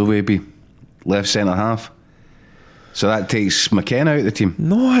what would your way be? Left centre half? So that takes McKenna out of the team?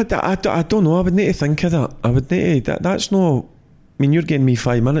 No, I don't know. I would need to think of that. I would need to, that's no. I mean, you're giving me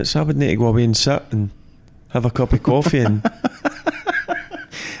 5 minutes. I would need to go away and sit and have a cup of coffee and.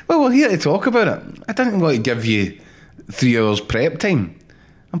 Well, we're here to talk about it. I didn't want to give you 3 hours prep time.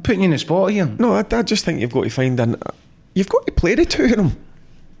 I'm putting you in the spot here. No, I just think you've got to find you've got to play the two of them.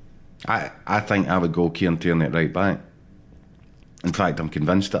 I think I would go Kieran Tierney at right back. In fact, I'm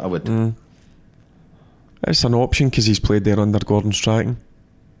convinced that I would. It's an option because he's played there under Gordon Strachan.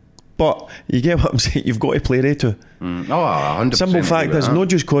 But you get what I'm saying, you've got to play the two. 100%. Simple fact is, not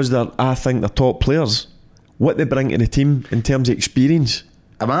just because I think they're top players, what they bring to the team in terms of experience.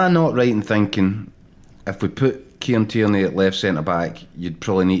 Am I not right in thinking if we put Kieran Tierney at left centre back, you'd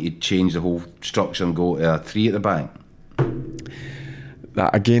probably need to change the whole structure and go to a 3 at the back?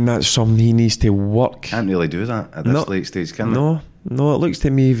 That again, that's something he needs to work. Can't really do that at this late stage, can No, it looks to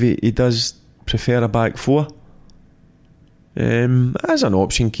me he does prefer a back 4. As an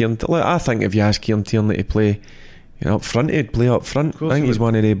option, Kieran. I think if you ask Kieran Tierney to play up front, he'd play up front. I think he's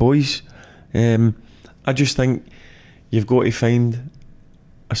one of the boys. I just think you've got to find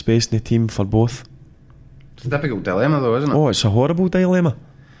a space in the team for both. It's a difficult dilemma though, isn't it? Oh, it's a horrible dilemma.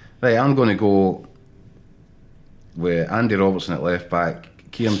 Right, I'm going to go with Andy Robertson at left back,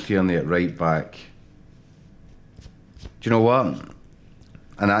 Kieran Tierney at right back. Do you know what?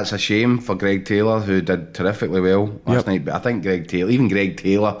 And that's a shame for Greg Taylor, who did terrifically well last night. But I think Greg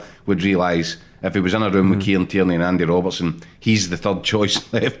Taylor would realise if he was in a room with Kieran Tierney and Andy Robertson, he's the third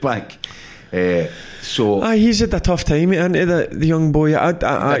choice left back. He's had a tough time into the young boy. I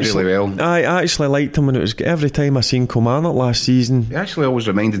actually, really well. I actually liked him when it was every time I seen Kilmarnock last season. He actually always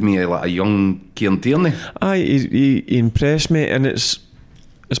reminded me of like a young Kieran Tierney. He impressed me, and it's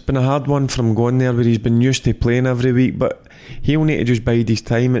been a hard one from going there where he's been used to playing every week, but he'll need to just bide his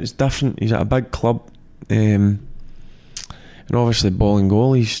time. It's different. He's at a big club, and obviously ball and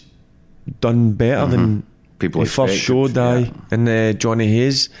goal he's done better than people he first showed. And Johnny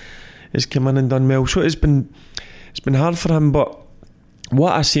Hayes has come in and done well, so it's been hard for him. But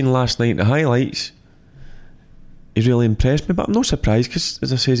what I seen last night, the highlights, he really impressed me. But I'm not surprised because,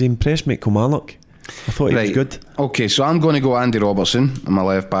 as I say, he impressed me at Kilmarnock. I thought he was good. Okay, so I'm going to go Andy Robertson on my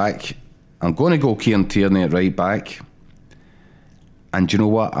left back. I'm going to go Kieran Tierney at right back. And do you know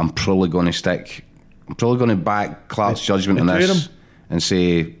what? I'm probably going to back Clark's judgment on this and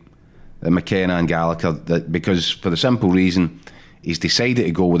say that McKenna and Gallagher, because for the simple reason, he's decided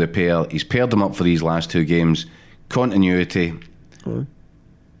to go with a pair. He's paired them up for these last 2 games. Continuity.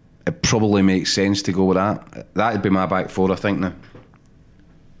 It probably makes sense to go with that. That'd be my back 4, I think, now.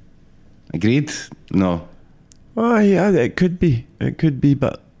 Agreed? No. Oh, yeah, it could be,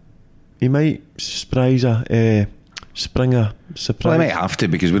 but he might spring a surprise. Well, he might have to,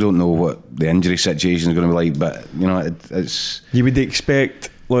 because we don't know what the injury situation is going to be like. But you know, it's you would expect.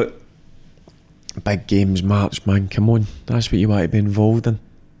 Look, big games, March, man. Come on, that's what you want to be involved in.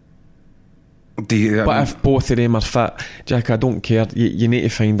 But if both of them are fit, Jack, I don't care. You need to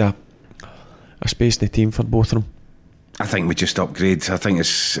find a space in the team for both of them. I think we just upgrade. I think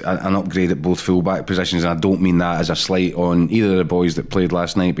it's an upgrade at both full-back positions, and I don't mean that as a slight on either of the boys that played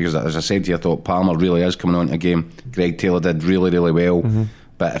last night, because as I said to you, I thought Palmer really is coming on to a game. Greg Taylor did really, really well.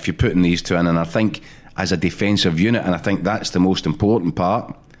 But if you're putting these two in, and I think as a defensive unit, and I think that's the most important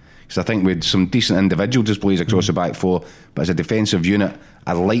part, because I think we had some decent individual displays across the back 4, but as a defensive unit,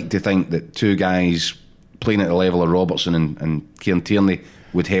 I'd like to think that 2 guys playing at the level of Robertson and Kieran Tierney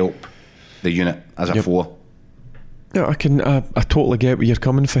would help the unit as a 4. Yeah, I totally get where you're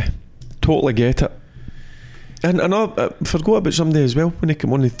coming from. Totally get it. And I forgot about somebody as well when he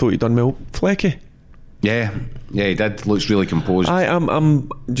came on. He thought he'd done well. Flecky. Yeah, he did. Looks really composed. I'm.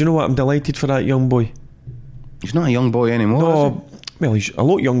 Do you know what? I'm delighted for that young boy. He's not a young boy anymore. No, well, he's a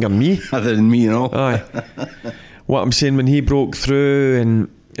lot younger than me. Other than me, Aye. What I'm saying, when he broke through and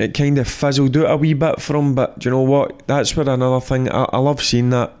it kind of fizzled out a wee bit for him, but do you know what? That's where another thing. I love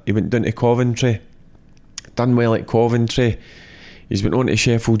seeing that. He went down to Coventry, done well at Coventry. He's went on to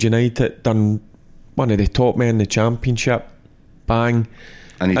Sheffield United, done one of the top men in the Championship. Bang.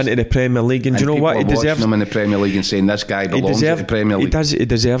 And into the Premier League, and do you know what? He deserves him in the Premier League and saying this guy belongs in the Premier League. He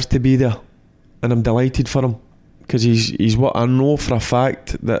deserves to be there, and I'm delighted for him because he's what I know for a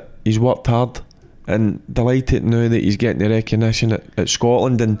fact that he's worked hard, and delighted now that he's getting the recognition at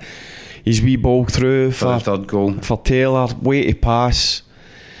Scotland, and his wee ball through for the third goal for Taylor, way to pass.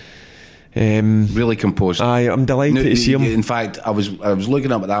 Really composed. Aye, I'm delighted to see him. In fact, I was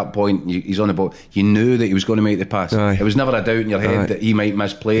looking up at that point. He's on the ball. You knew that he was going to make the pass. Aye. It was never a doubt in your head that he might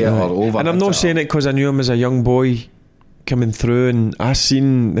misplay it or over. And I'm not saying it because I knew him as a young boy coming through, and I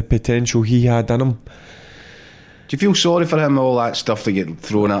seen the potential he had in him. Do you feel sorry for him? All that stuff that get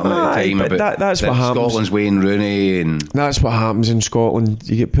thrown at him at the time but about that's what happens. Scotland's Wayne Rooney, and that's what happens in Scotland.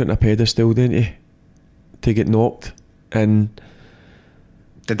 You get put in a pedestal, don't you, to get knocked. And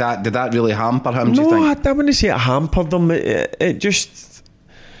Did that really hamper him? Do you no, think? I wouldn't say it hampered him. It just,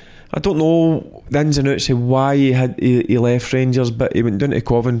 I don't know the ins and outs of why he left Rangers, but he went down to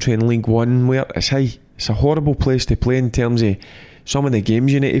Coventry in League One, where it's a horrible place to play in terms of some of the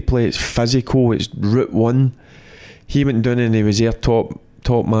games you need to play. It's physical. It's Route 1. He went down and he was their top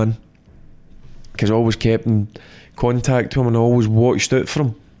man, because I always kept in contact with him and I always watched out for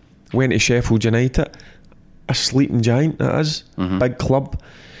him. Went to Sheffield United, a sleeping giant that is, big club.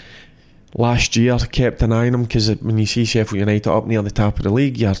 Last year kept an eye on him, because when you see Sheffield United up near the top of the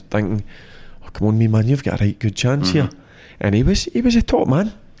league, you're thinking, oh come on me man, you've got a right good chance here. And he was a top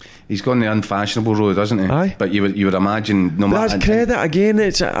man. He's gone the unfashionable road, hasn't he? Aye. But you would imagine no matter. That's credit again.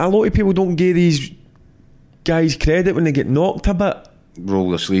 It's a lot of people don't give these guys credit when they get knocked a bit. Roll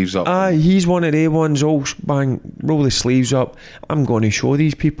the sleeves up. Aye, he's one of the ones. All bang, roll the sleeves up. I'm going to show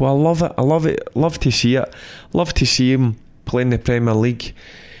these people. I love it. Love to see it. Love to see him playing the Premier League.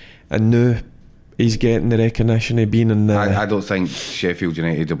 And now he's getting the recognition of being in the. I don't think Sheffield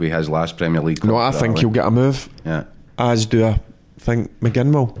United will be his last Premier League club. No, I think he'll get a move. Yeah. As do I think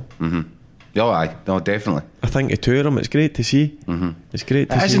McGinn will. Oh, aye. No, definitely. I think the two of them, it's great to see. It's great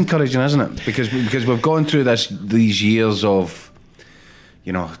to see. It is encouraging, isn't it? Because we've gone through these years of, do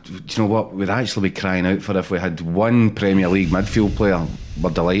you know what? We'd actually be crying out for if we had one Premier League midfield player. We're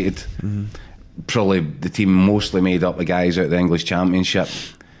delighted. Probably the team mostly made up of guys out of the English Championship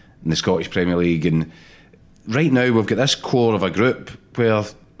and the Scottish Premier League. And right now we've got this core of a group where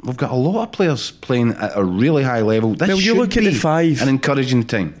we've got a lot of players playing at a really high level. This you look at the five. An encouraging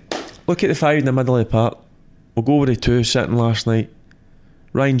time. Look at the five in the middle of the park. We'll go with the two sitting last night.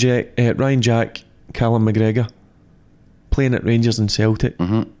 Ryan Jack, Callum McGregor, playing at Rangers and Celtic.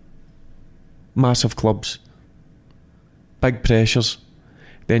 Massive clubs, big pressures.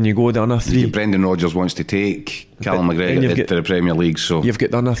 Then you go the other three. Brendan Rodgers wants to take Callum McGregor into the Premier League, so you've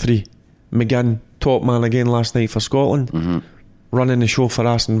got the other three. McGinn, top man again last night for Scotland, running the show for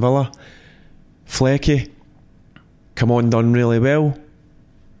Aston Villa. Flecky, come on, done really well.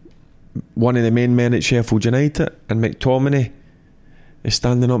 One of the main men at Sheffield United, and McTominay is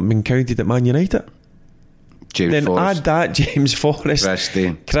standing up and being counted at Man United. James Forrest. Add that, James Forrest,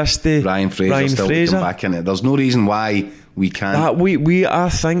 Christie, Ryan Fraser still to come back in it. There's no reason why we can't. I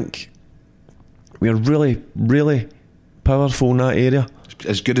think we're really, really powerful in that area.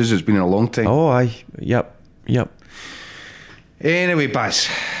 As good as it's been in a long time. Oh aye, yep. Anyway, Baz,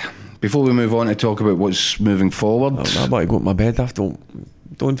 before we move on to talk about what's moving forward, I want to go to my bed. I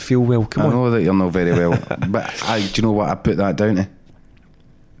don't feel well. Come on. I know that you're not very well, but do you know what I put that down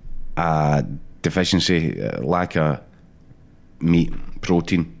to? Deficiency, lack of meat,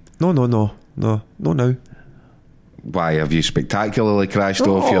 protein. No. Now. Why have you spectacularly crashed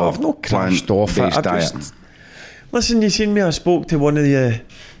off your I've not crashed off it. diet? Listen, you seen me? I spoke to one of the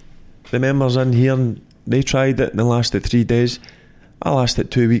members in here, and they tried it and they lasted 3 days. I lasted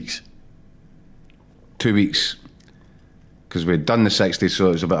 2 weeks. 2 weeks, because we'd done the 60, so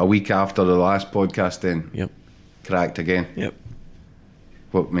it was about a week after the last podcast. Then cracked again. Yep.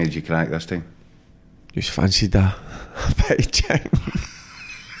 What made you crack this time? Just fancied a bit of chicken.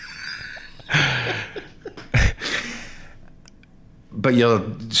 But you're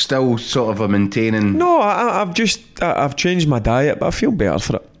still sort of maintaining. No, I've changed my diet, but I feel better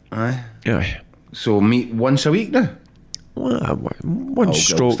for it. Aye. Yeah. So meat once a week now. One It'll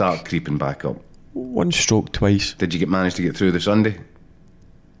stroke. start creeping back up. One stroke twice. Did you manage to get through the Sunday?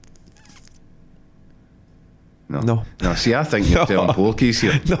 No. See, I think you're telling porkies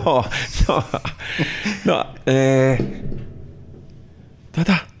here. No. Did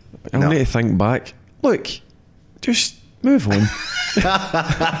I? I'll need to think back. Look, just move on.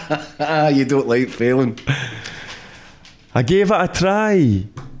 You don't like failing. I gave it a try.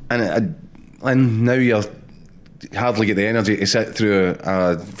 And now you're hardly get the energy to sit through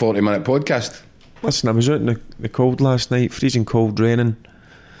a 40-minute podcast. Listen, I was out in the cold last night, freezing cold, raining.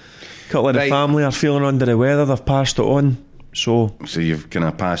 A couple of the family are feeling under the weather, they've passed it on. So you've kind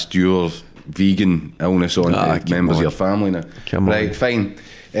of passed your vegan illness on to members of your family now. Right, fine.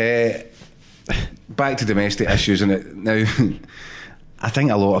 Back to domestic issues, and now I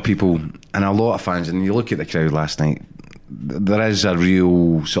think a lot of people and a lot of fans, and you look at the crowd last night, there is a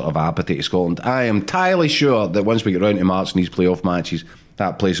real sort of apathy to Scotland. I am entirely sure that once we get round to March in these playoff matches,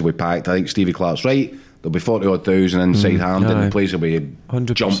 that place will be packed. I think Stevie Clark's right. There'll be 40-odd thousand inside Hampden. The place will be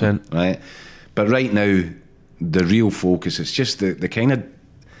 100%. Jumping, right? But right now, the real focus is just the kind of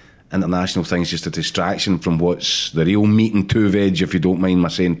international thing's just a distraction from what's the real meat and two veg, if you don't mind my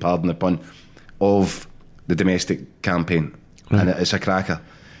saying, pardon the pun, of the domestic campaign. And it's a cracker.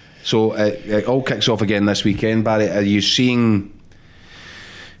 So it all kicks off again this weekend, Barry. Are you seeing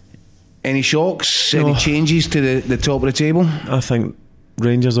any shocks, any changes to the top of the table? I think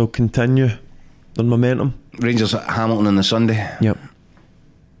Rangers will continue their momentum. Rangers at Hamilton on the Sunday. Yep.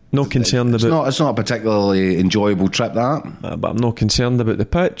 No concerned about... It's not a particularly enjoyable trip, that. But I'm not concerned about the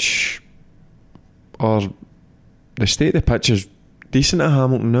pitch or the state of the pitch is decent at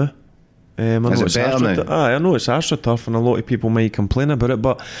Hamilton now. Is it better now? I know it's AstroTurf and a lot of people might complain about it,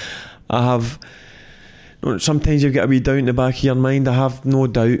 but I have... Sometimes you've got a wee doubt in the back of your mind. I have no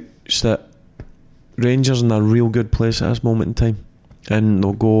doubts that Rangers are in a real good place at this moment in time, and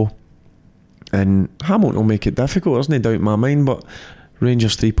they'll go, and Hamilton will make it difficult, there's no doubt in my mind, but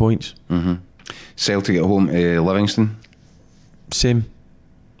Rangers 3 points. Celtic at home to Livingston. Same.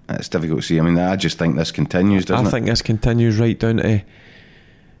 It's difficult to see. I mean, I just think this continues, doesn't it? I think this continues right down to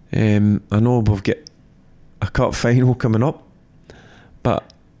I know we've got a cup final coming up, but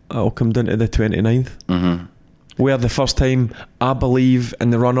it'll come down to the 29th, where the first time, I believe, in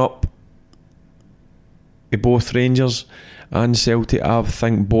the run-up both Rangers and Celtic, I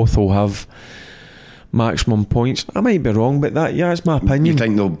think both will have maximum points. I might be wrong, but that's my opinion. You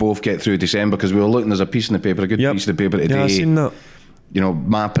think they'll both get through December? Because we were looking, there's a piece in the paper, a good piece of the paper today. Yeah, I've seen that. You know,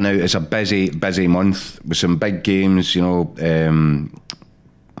 mapping out, it's a busy month with some big games. You know,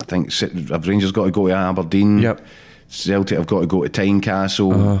 I think have Rangers got to go to Aberdeen. Yep. Celtic have got to go to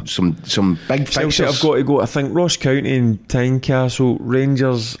Tynecastle. Some big fixtures. Celtic have got to go, I think, Ross County and Tynecastle.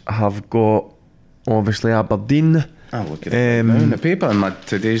 Rangers have got, obviously, Aberdeen. I'll look at it now in the paper in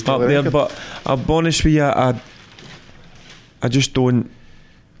today's up there, but I'll be honest with you, I just don't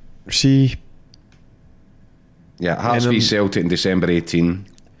see. Yeah, Hearts v Celtic in December 18.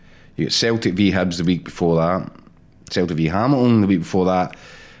 You got Celtic v Hibs the week before that, Celtic v Hamilton the week before that,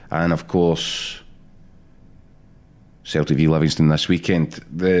 and of course Celtic v Livingston this weekend.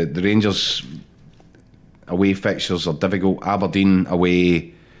 The Rangers away fixtures are difficult. Aberdeen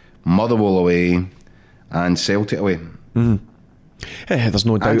away, Motherwell away, and Celtic away. Hey, there's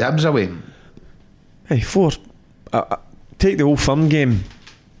no doubt. And Hibs away. Hey, take the Old Firm game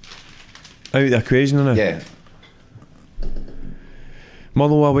out of the equation now. Yeah.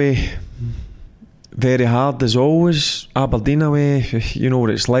 Motherwell away, very hard as always. Aberdeen away, you know what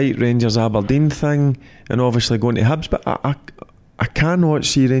it's like. Rangers Aberdeen thing, and obviously going to Hibs. But I cannot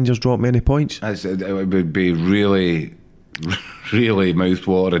see Rangers drop many points. It would be really, really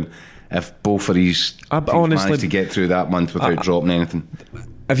mouth-watering if both of these teams managed to get through that month without dropping anything.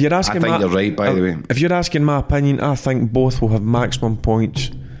 If you're asking, I think you're right, by the way. If you're asking my opinion, I think both will have maximum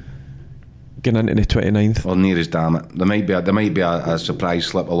points getting into the 29th. Or near as damn it. There might be a surprise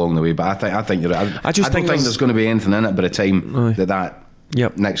slip along the way, but I think you're right. I don't think there's going to be anything in it by the time that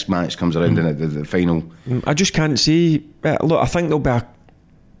next match comes around in the final. I just can't see. Look, I think there'll be a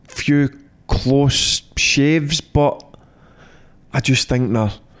few close shaves, but I just think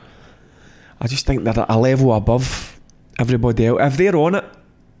they're at a level above everybody else. If they're on it,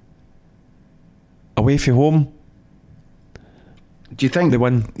 away from home, do you think they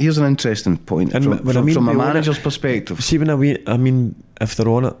win? Here's an interesting point from a manager's perspective. See, I mean, if they're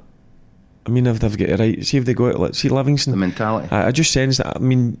on it, I mean, if they've got it right. See if they go it. Let's see Livingston. The mentality. I just sense that. I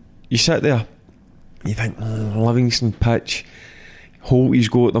mean, you sit there, you think Livingston pitch, Holtby's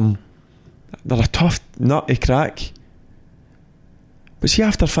got them. They're a tough nut to crack. But see,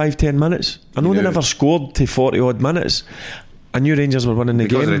 after 5-10 minutes, I know they never scored to 40 odd minutes. I knew Rangers were winning the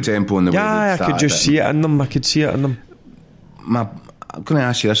because game. of the tempo and the way I they could just started see it in them. I could see it in them. I'm going to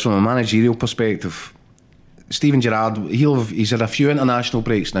ask you this from a managerial perspective. Steven Gerrard, he's had a few international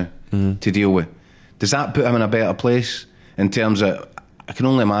breaks now to deal with. Does that put him in a better place in terms of, I can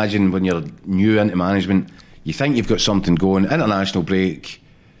only imagine when you're new into management, you think you've got something going, international break,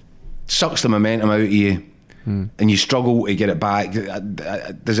 sucks the momentum out of you, and you struggle to get it back.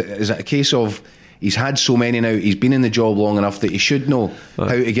 Is it a case of he's had so many now, he's been in the job long enough that he should know how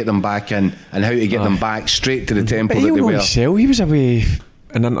to get them back in and how to get them back straight to the tempo But that they were. himself, he was away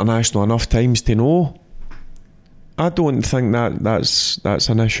in international enough times to know. I don't think that's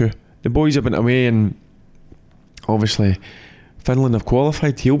an issue. The boys have been away, and obviously Finland have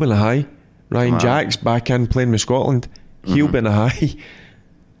qualified. He'll be in a high. Ryan Jack's back in playing with Scotland. He'll be in a high.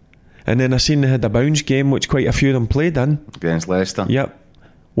 And then I seen they had a bounce game, which quite a few of them played in Against Leicester. Yep.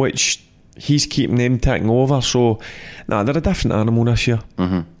 Which he's keeping them ticking over. So they're a different animal this year.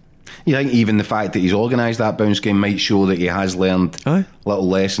 You think even the fact that he's organised that bounce game might show that he has learned little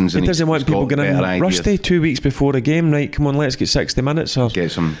lessons, He and doesn't want he's people got getting better ideas. rusty 2 weeks before a game. Right, come on, let's get 60 minutes or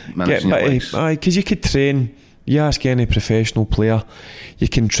Get some minutes in your legs. because you could train. You ask any professional player, you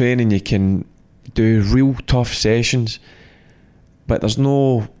can train and you can do real tough sessions, but there's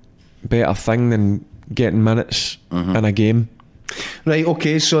no better thing than getting minutes in a game. Right,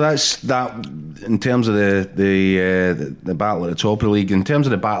 okay, so that's that in terms of the battle at the top of the league. In terms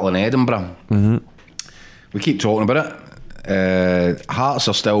of the battle in Edinburgh, we keep talking about it. Hearts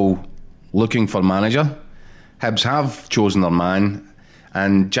are still looking for manager. Hibs have chosen their man,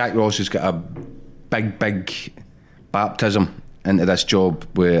 and Jack Ross has got a big baptism into this job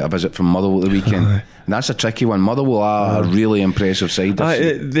with a visit from Motherwell at the weekend. And that's a tricky one. Motherwell are a really impressive side.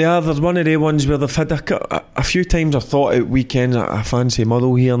 They are. There's one of the ones where they've had a few times I've thought at weekends I fancy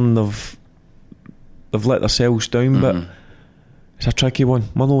Motherwell here, and they've let themselves down, but it's a tricky one.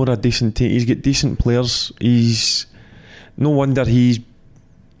 Motherwell are a decent team. He's got decent players. He's no wonder he's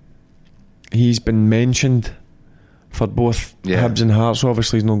been mentioned for both Hibs and Hearts.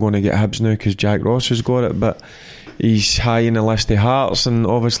 Obviously he's not going to get Hibs now because Jack Ross has got it, but he's high in the list of Hearts, and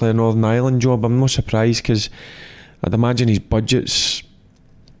obviously a Northern Ireland job. I'm not surprised because I'd imagine his budget's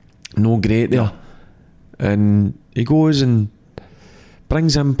no great there, and he goes and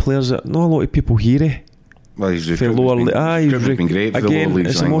brings in players that not a lot of people hear of. Well, he's He's been great for the lower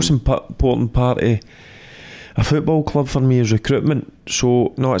leagues. It's the most important part of a football club for me is recruitment.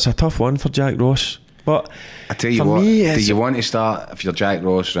 So no, it's a tough one for Jack Ross. But I tell you what, do you want to start if you're Jack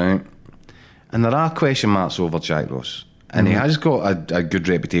Ross, right? And there are question marks over Jack Ross, and he has got a good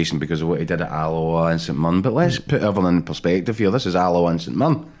reputation because of what he did at Alloa and St Mirren. But let's put everything in perspective here. This is Alloa and St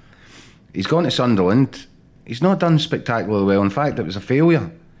Mirren. He's gone to Sunderland. He's not done spectacularly well. In fact, it was a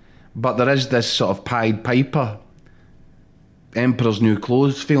failure. But there is this sort of Pied Piper, Emperor's New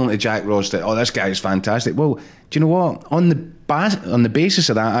Clothes feeling to Jack Ross that, oh, this guy is fantastic. Well, do you know what? On the basis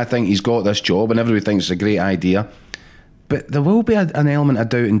of that, I think he's got this job and everybody thinks it's a great idea. But there will be an element of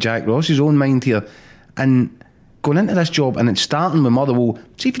doubt in Jack Ross's own mind here. And going into this job and it's starting with Motherwell,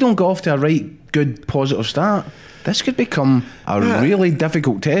 see if you don't get off to a right, good, positive start, this could become a really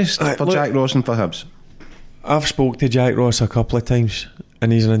difficult test for Jack Ross and for Hibs. I've spoke to Jack Ross a couple of times,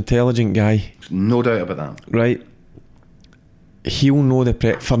 and he's an intelligent guy. No doubt about that. Right. He'll know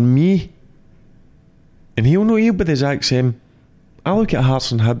for me, and he'll be the exact same. I look at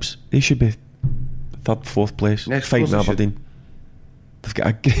Hearts and Hibs, they should be third, fourth place, fighting Aberdeen. They've got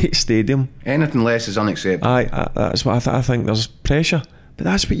a great stadium. Anything less is unacceptable. That's what I think. There's pressure, but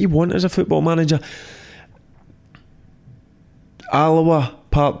that's what you want as a football manager. Alloa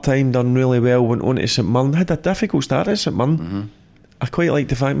part-time, done really well, went on to St Mirren, had a difficult start at St Mirren. I quite like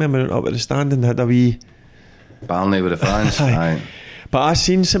the fact, remember, went up at the stand and had a wee Barney with the fans. Aye. But I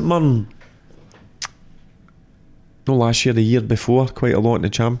seen St Mirren no last year, the year before, quite a lot in the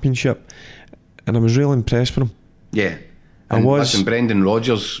Championship, and I was really impressed with him. Yeah, and listen, Brendan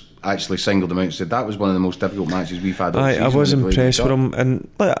Rodgers actually singled him out and said that was one of the most difficult matches we've had all season. I was impressed with him, and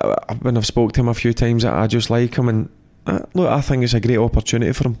when I've spoke to him a few times, I just like him, and I think it's a great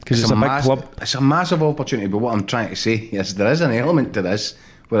opportunity for him because it's a big club. It's a massive opportunity, but what I'm trying to say is there is an element to this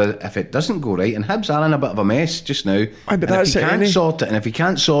where if it doesn't go right, and Hibs are in a bit of a mess just now, and if he can't sort it, and if he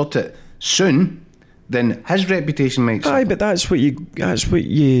can't sort it soon, then his reputation might suffer. But that's what you're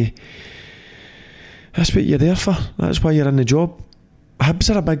there for. That's why you're in the job.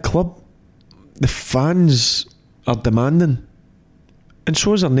 Hibs are a big club. The fans are demanding, and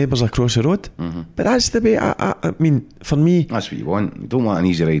so is our neighbours across the road. But that's the way. I mean, for me, that's what you want. You don't want an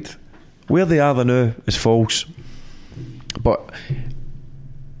easy ride. Where they are now is false. But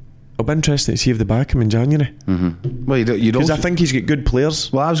I'll be interested to see if they back him in January. Well, you'd Because also, I think he's got good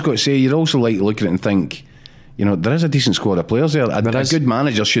players. well, I was going to say, you'd also like to look at it and think, you know, there is a decent squad of players there. A good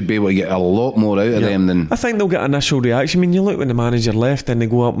manager should be able to get a lot more out of them than... I think they'll get initial reaction. I mean, you look when the manager left and they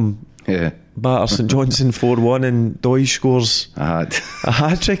go up and batter St Johnstone 4-1 and Doyle scores a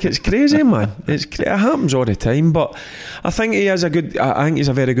hat-trick. It's crazy, man. It happens all the time, but I think I think he's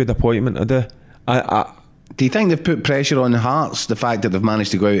a very good appointment. I do. Do you think they've put pressure on Hearts, the fact that they've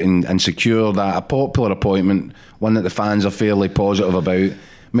managed to go out and secure that, a popular appointment, one that the fans are fairly positive about?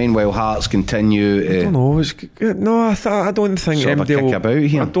 Meanwhile, Hearts continue. I don't know. I don't think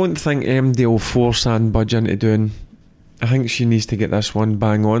MD. I don't think MD will force Anne Budge into doing. I think she needs to get this one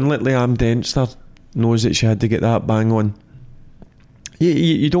bang on. Like Liam Dempster knows that she had to get that bang on.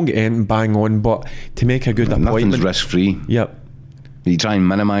 You don't get anything bang on, but to make a good appointment, nothing's risk free. Yep. You try and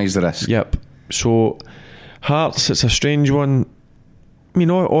minimise the risk. Yep. So Hearts, it's a strange one. I mean,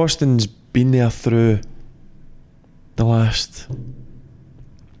 Austin's been there through the last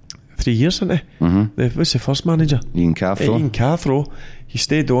 3 years, hasn't he? What's the first manager? Ian Cathro. Ian Cathro. He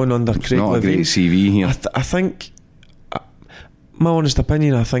stayed on under Craig Not Levine. a great CV here. I think, my honest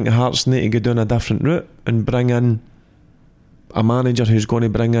opinion, I think Hearts need to go down a different route and bring in a manager who's going to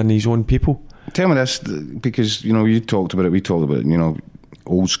bring in his own people. Tell me this, because, you know, you talked about it, we talked about it, you know,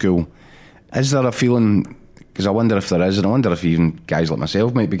 old school. Is there a feeling, because I wonder if there is, and I wonder if even guys like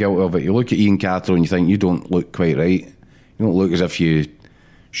myself might be guilty of it, you look at Ian Cathro and you think, you don't look quite right. You don't look as if you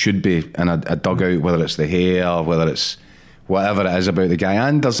should be in a dugout, whether it's the hair, whether it's whatever it is about the guy.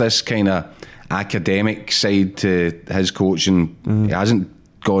 And there's this kind of academic side to his coaching. He hasn't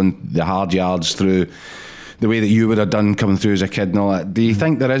gone the hard yards through the way that you would have done coming through as a kid and all that. Do you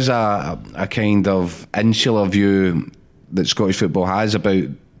think there is a kind of insular view that Scottish football has about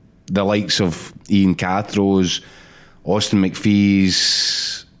the likes of Ian Cathro's, Austin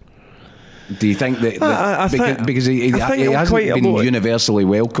McPhee's? Do you think that because he hasn't been universally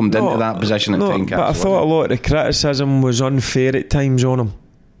welcomed into that position at Tynecastle? But I thought a lot of the criticism was unfair at times on him,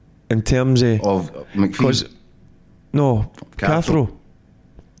 in terms of McPhee. No, Cathro,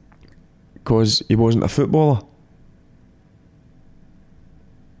 because he wasn't a footballer.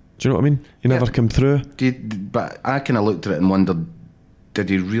 Do you know what I mean? He never came through. But I kind of looked at it and wondered, did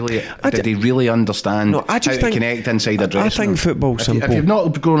he really understand how to connect inside a dressing room? I think football's simple. If you've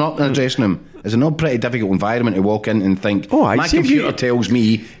not grown up in a dressing room, is it not a pretty difficult environment to walk in and think, my computer tells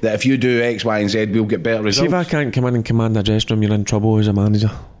me that if you do X, Y and Z, we'll get better results? See, if I can't come in and command a dressing room, you're in trouble as a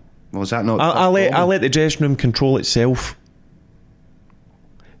manager. Well, is that not... I'll let the dressing room control itself.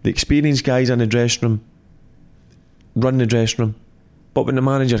 The experienced guys in the dressing room run the dressing room. But when the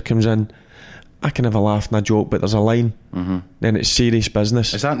manager comes in, I can have a laugh and a joke, but there's a line. Then it's serious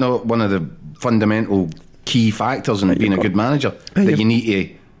business. Is that not one of the fundamental key factors in being a good manager? That you need to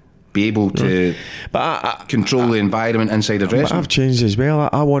be able to control the environment inside a dressing room? I've changed as well.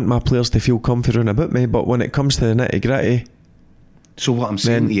 I want my players to feel confident about me, but when it comes to the nitty gritty... So what I'm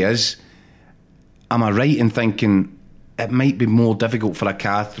saying to you is, am I right in thinking it might be more difficult for a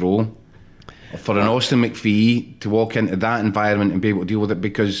Cathro, for an Austin McPhee to walk into that environment and be able to deal with it,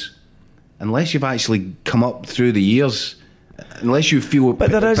 because unless you've actually come up through the years, unless you feel...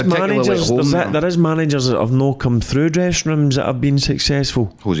 But there is managers that have not come through dressing rooms that have been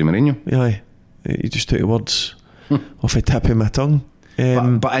successful. Jose Mourinho. Yeah, he just took the words off the tip of my tongue.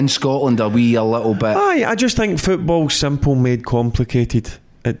 But in Scotland, are we a little bit... I just think football's simple made complicated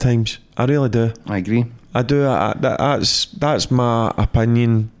at times. I really do. I agree. I do. That's my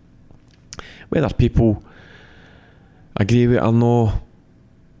opinion. Whether people agree with it or not,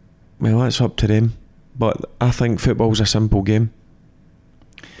 well, that's up to them. But I think football's a simple game.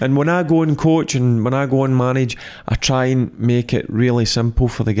 And when I go and coach and when I go and manage, I try and make it really simple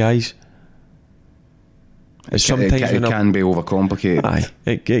for the guys. It can be overcomplicated. Aye,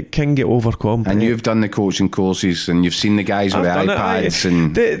 it can get overcomplicated. And you've done the coaching courses and you've seen the guys with the iPads.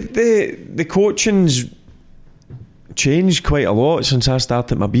 And the coaching's changed quite a lot since I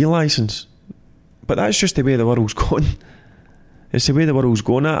started my B licence. But that's just the way the world's going. It's the way the world's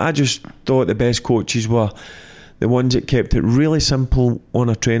going. I just thought the best coaches were the ones that kept it really simple on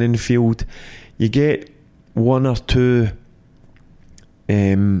a training field. You get one or two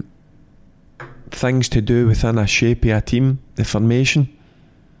things to do within a shape of a team, the formation,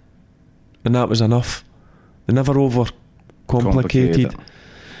 and that was enough. They never overcomplicated.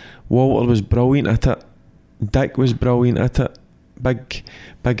 Walter was brilliant at it. Dick was brilliant at it.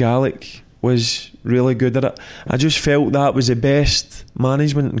 Big Alec was really good at it. I just felt that was the best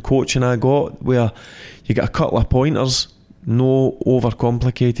management and coaching I got, where you get a couple of pointers, no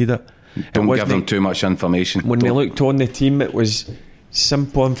overcomplicated it. Don't give them too much information. When we looked on the team, it was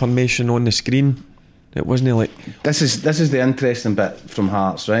simple information on the screen. It wasn't like... This is the interesting bit from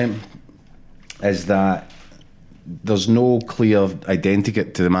Hearts, right? Is that there's no clear identity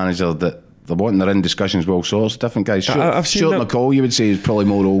to the manager that they're wanting. They're in discussions with all sorts of different guys. I've seen Stuart that. McCall, you would say, is probably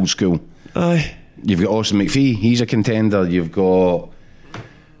more old school. Aye. You've got Austin McPhee, he's a contender. You've got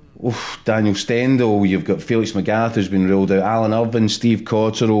Daniel Stendhal. You've got Felix Magath, who's been ruled out. Alan Irvine, Steve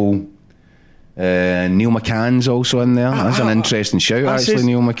Cotterill, Neil McCann's also in there. That's an interesting shout, actually,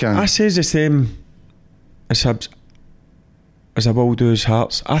 Neil McCann. I says the same as Hibs, as I will do as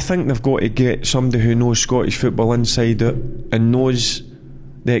Hearts. I think they've got to get somebody who knows Scottish football inside out and knows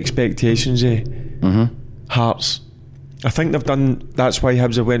the expectations of Hearts. I think they've done. That's why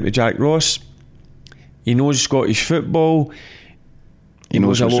Hibs have went with Jack Ross. He knows Scottish football. He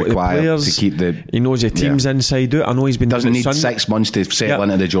knows a what's lot of the required players. to keep the... He knows the teams inside out. I know he's been doesn't doing need it 6 months to settle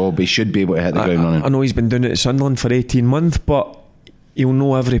into the job. He should be able to hit the ground running. I know he's been doing it at Sunderland for 18 months, but he'll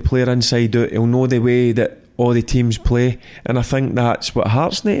know every player inside out. He'll know the way that all the teams play, and I think that's what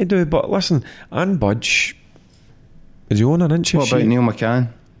Hearts need to do. But listen, Anne Budge is the owner, isn't she? What about Neil McCann?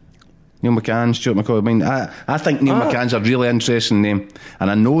 Neil McCann, Stuart McCall. I mean, I think Neil McCann's a really interesting name,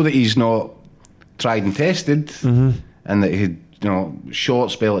 and I know that he's not tried and tested, and that he, short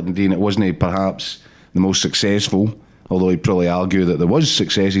spell at Dundee, it wasn't perhaps the most successful, although he'd probably argue that there was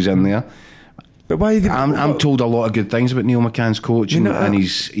successes in there. But why? I'm told a lot of good things about Neil McCann's coaching, and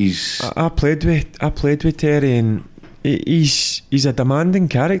he's. I played with Terry, and he's a demanding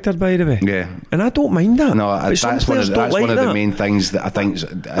character, by the way. Yeah, and I don't mind that. No, that's one of the main things that I think.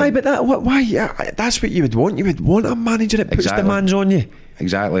 Aye, but that's what you would want. You would want a manager that puts demands on you.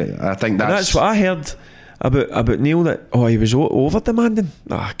 Exactly. I think that's what I heard about Neil, that he was over demanding.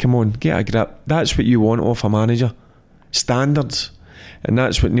 Come on, get a grip. That's what you want off a manager. Standards. And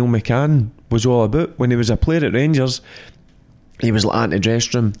that's what Neil McCann was all about. When he was a player at Rangers, he was like in the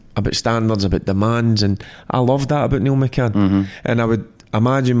dressing room about standards, about demands, and I loved that about Neil McCann. And I would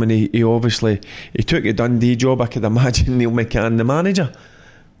imagine when he took a Dundee job, I could imagine Neil McCann the manager.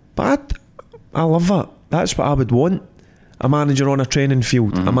 But I love that. That's what I would want. A manager on a training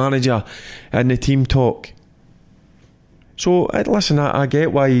field, a manager in the team talk. So listen, I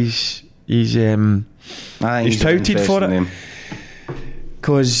get why he's touted for it,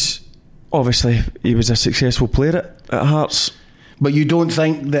 because obviously he was a successful player at Hearts. But you don't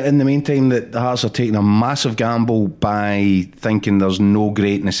think that in the meantime that the Hearts are taking a massive gamble by thinking there's no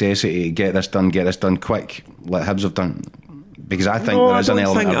great necessity to get this done quick, like Hibs have done? Because I think there is an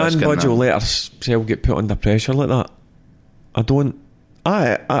element of risk in that. I don't think Anne Budge will let herself get put under pressure like that. I don't.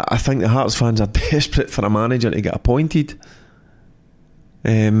 I think the Hearts fans are desperate for a manager to get appointed,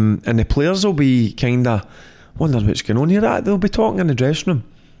 and the players will be kind of wonder what's going on here. They'll be talking in the dressing room.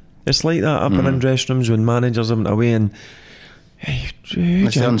 It's like that up in dressing rooms when managers are away, and it's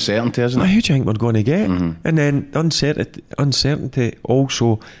the uncertainty, isn't it? Who do you think we're going to get? And then uncertainty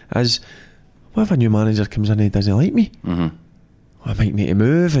also is, what if a new manager comes in and he doesn't like me? I might need to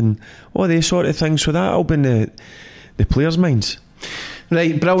move, and all these sort of things. So that'll be in the players' minds.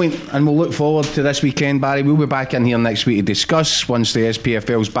 Right, brilliant, and we'll look forward to this weekend, Barry. We'll be back in here next week to discuss once the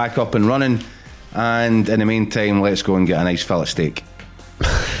SPFL's back up and running, and in the meantime, let's go and get a nice fillet steak.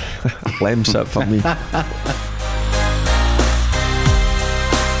 Lem's it for me.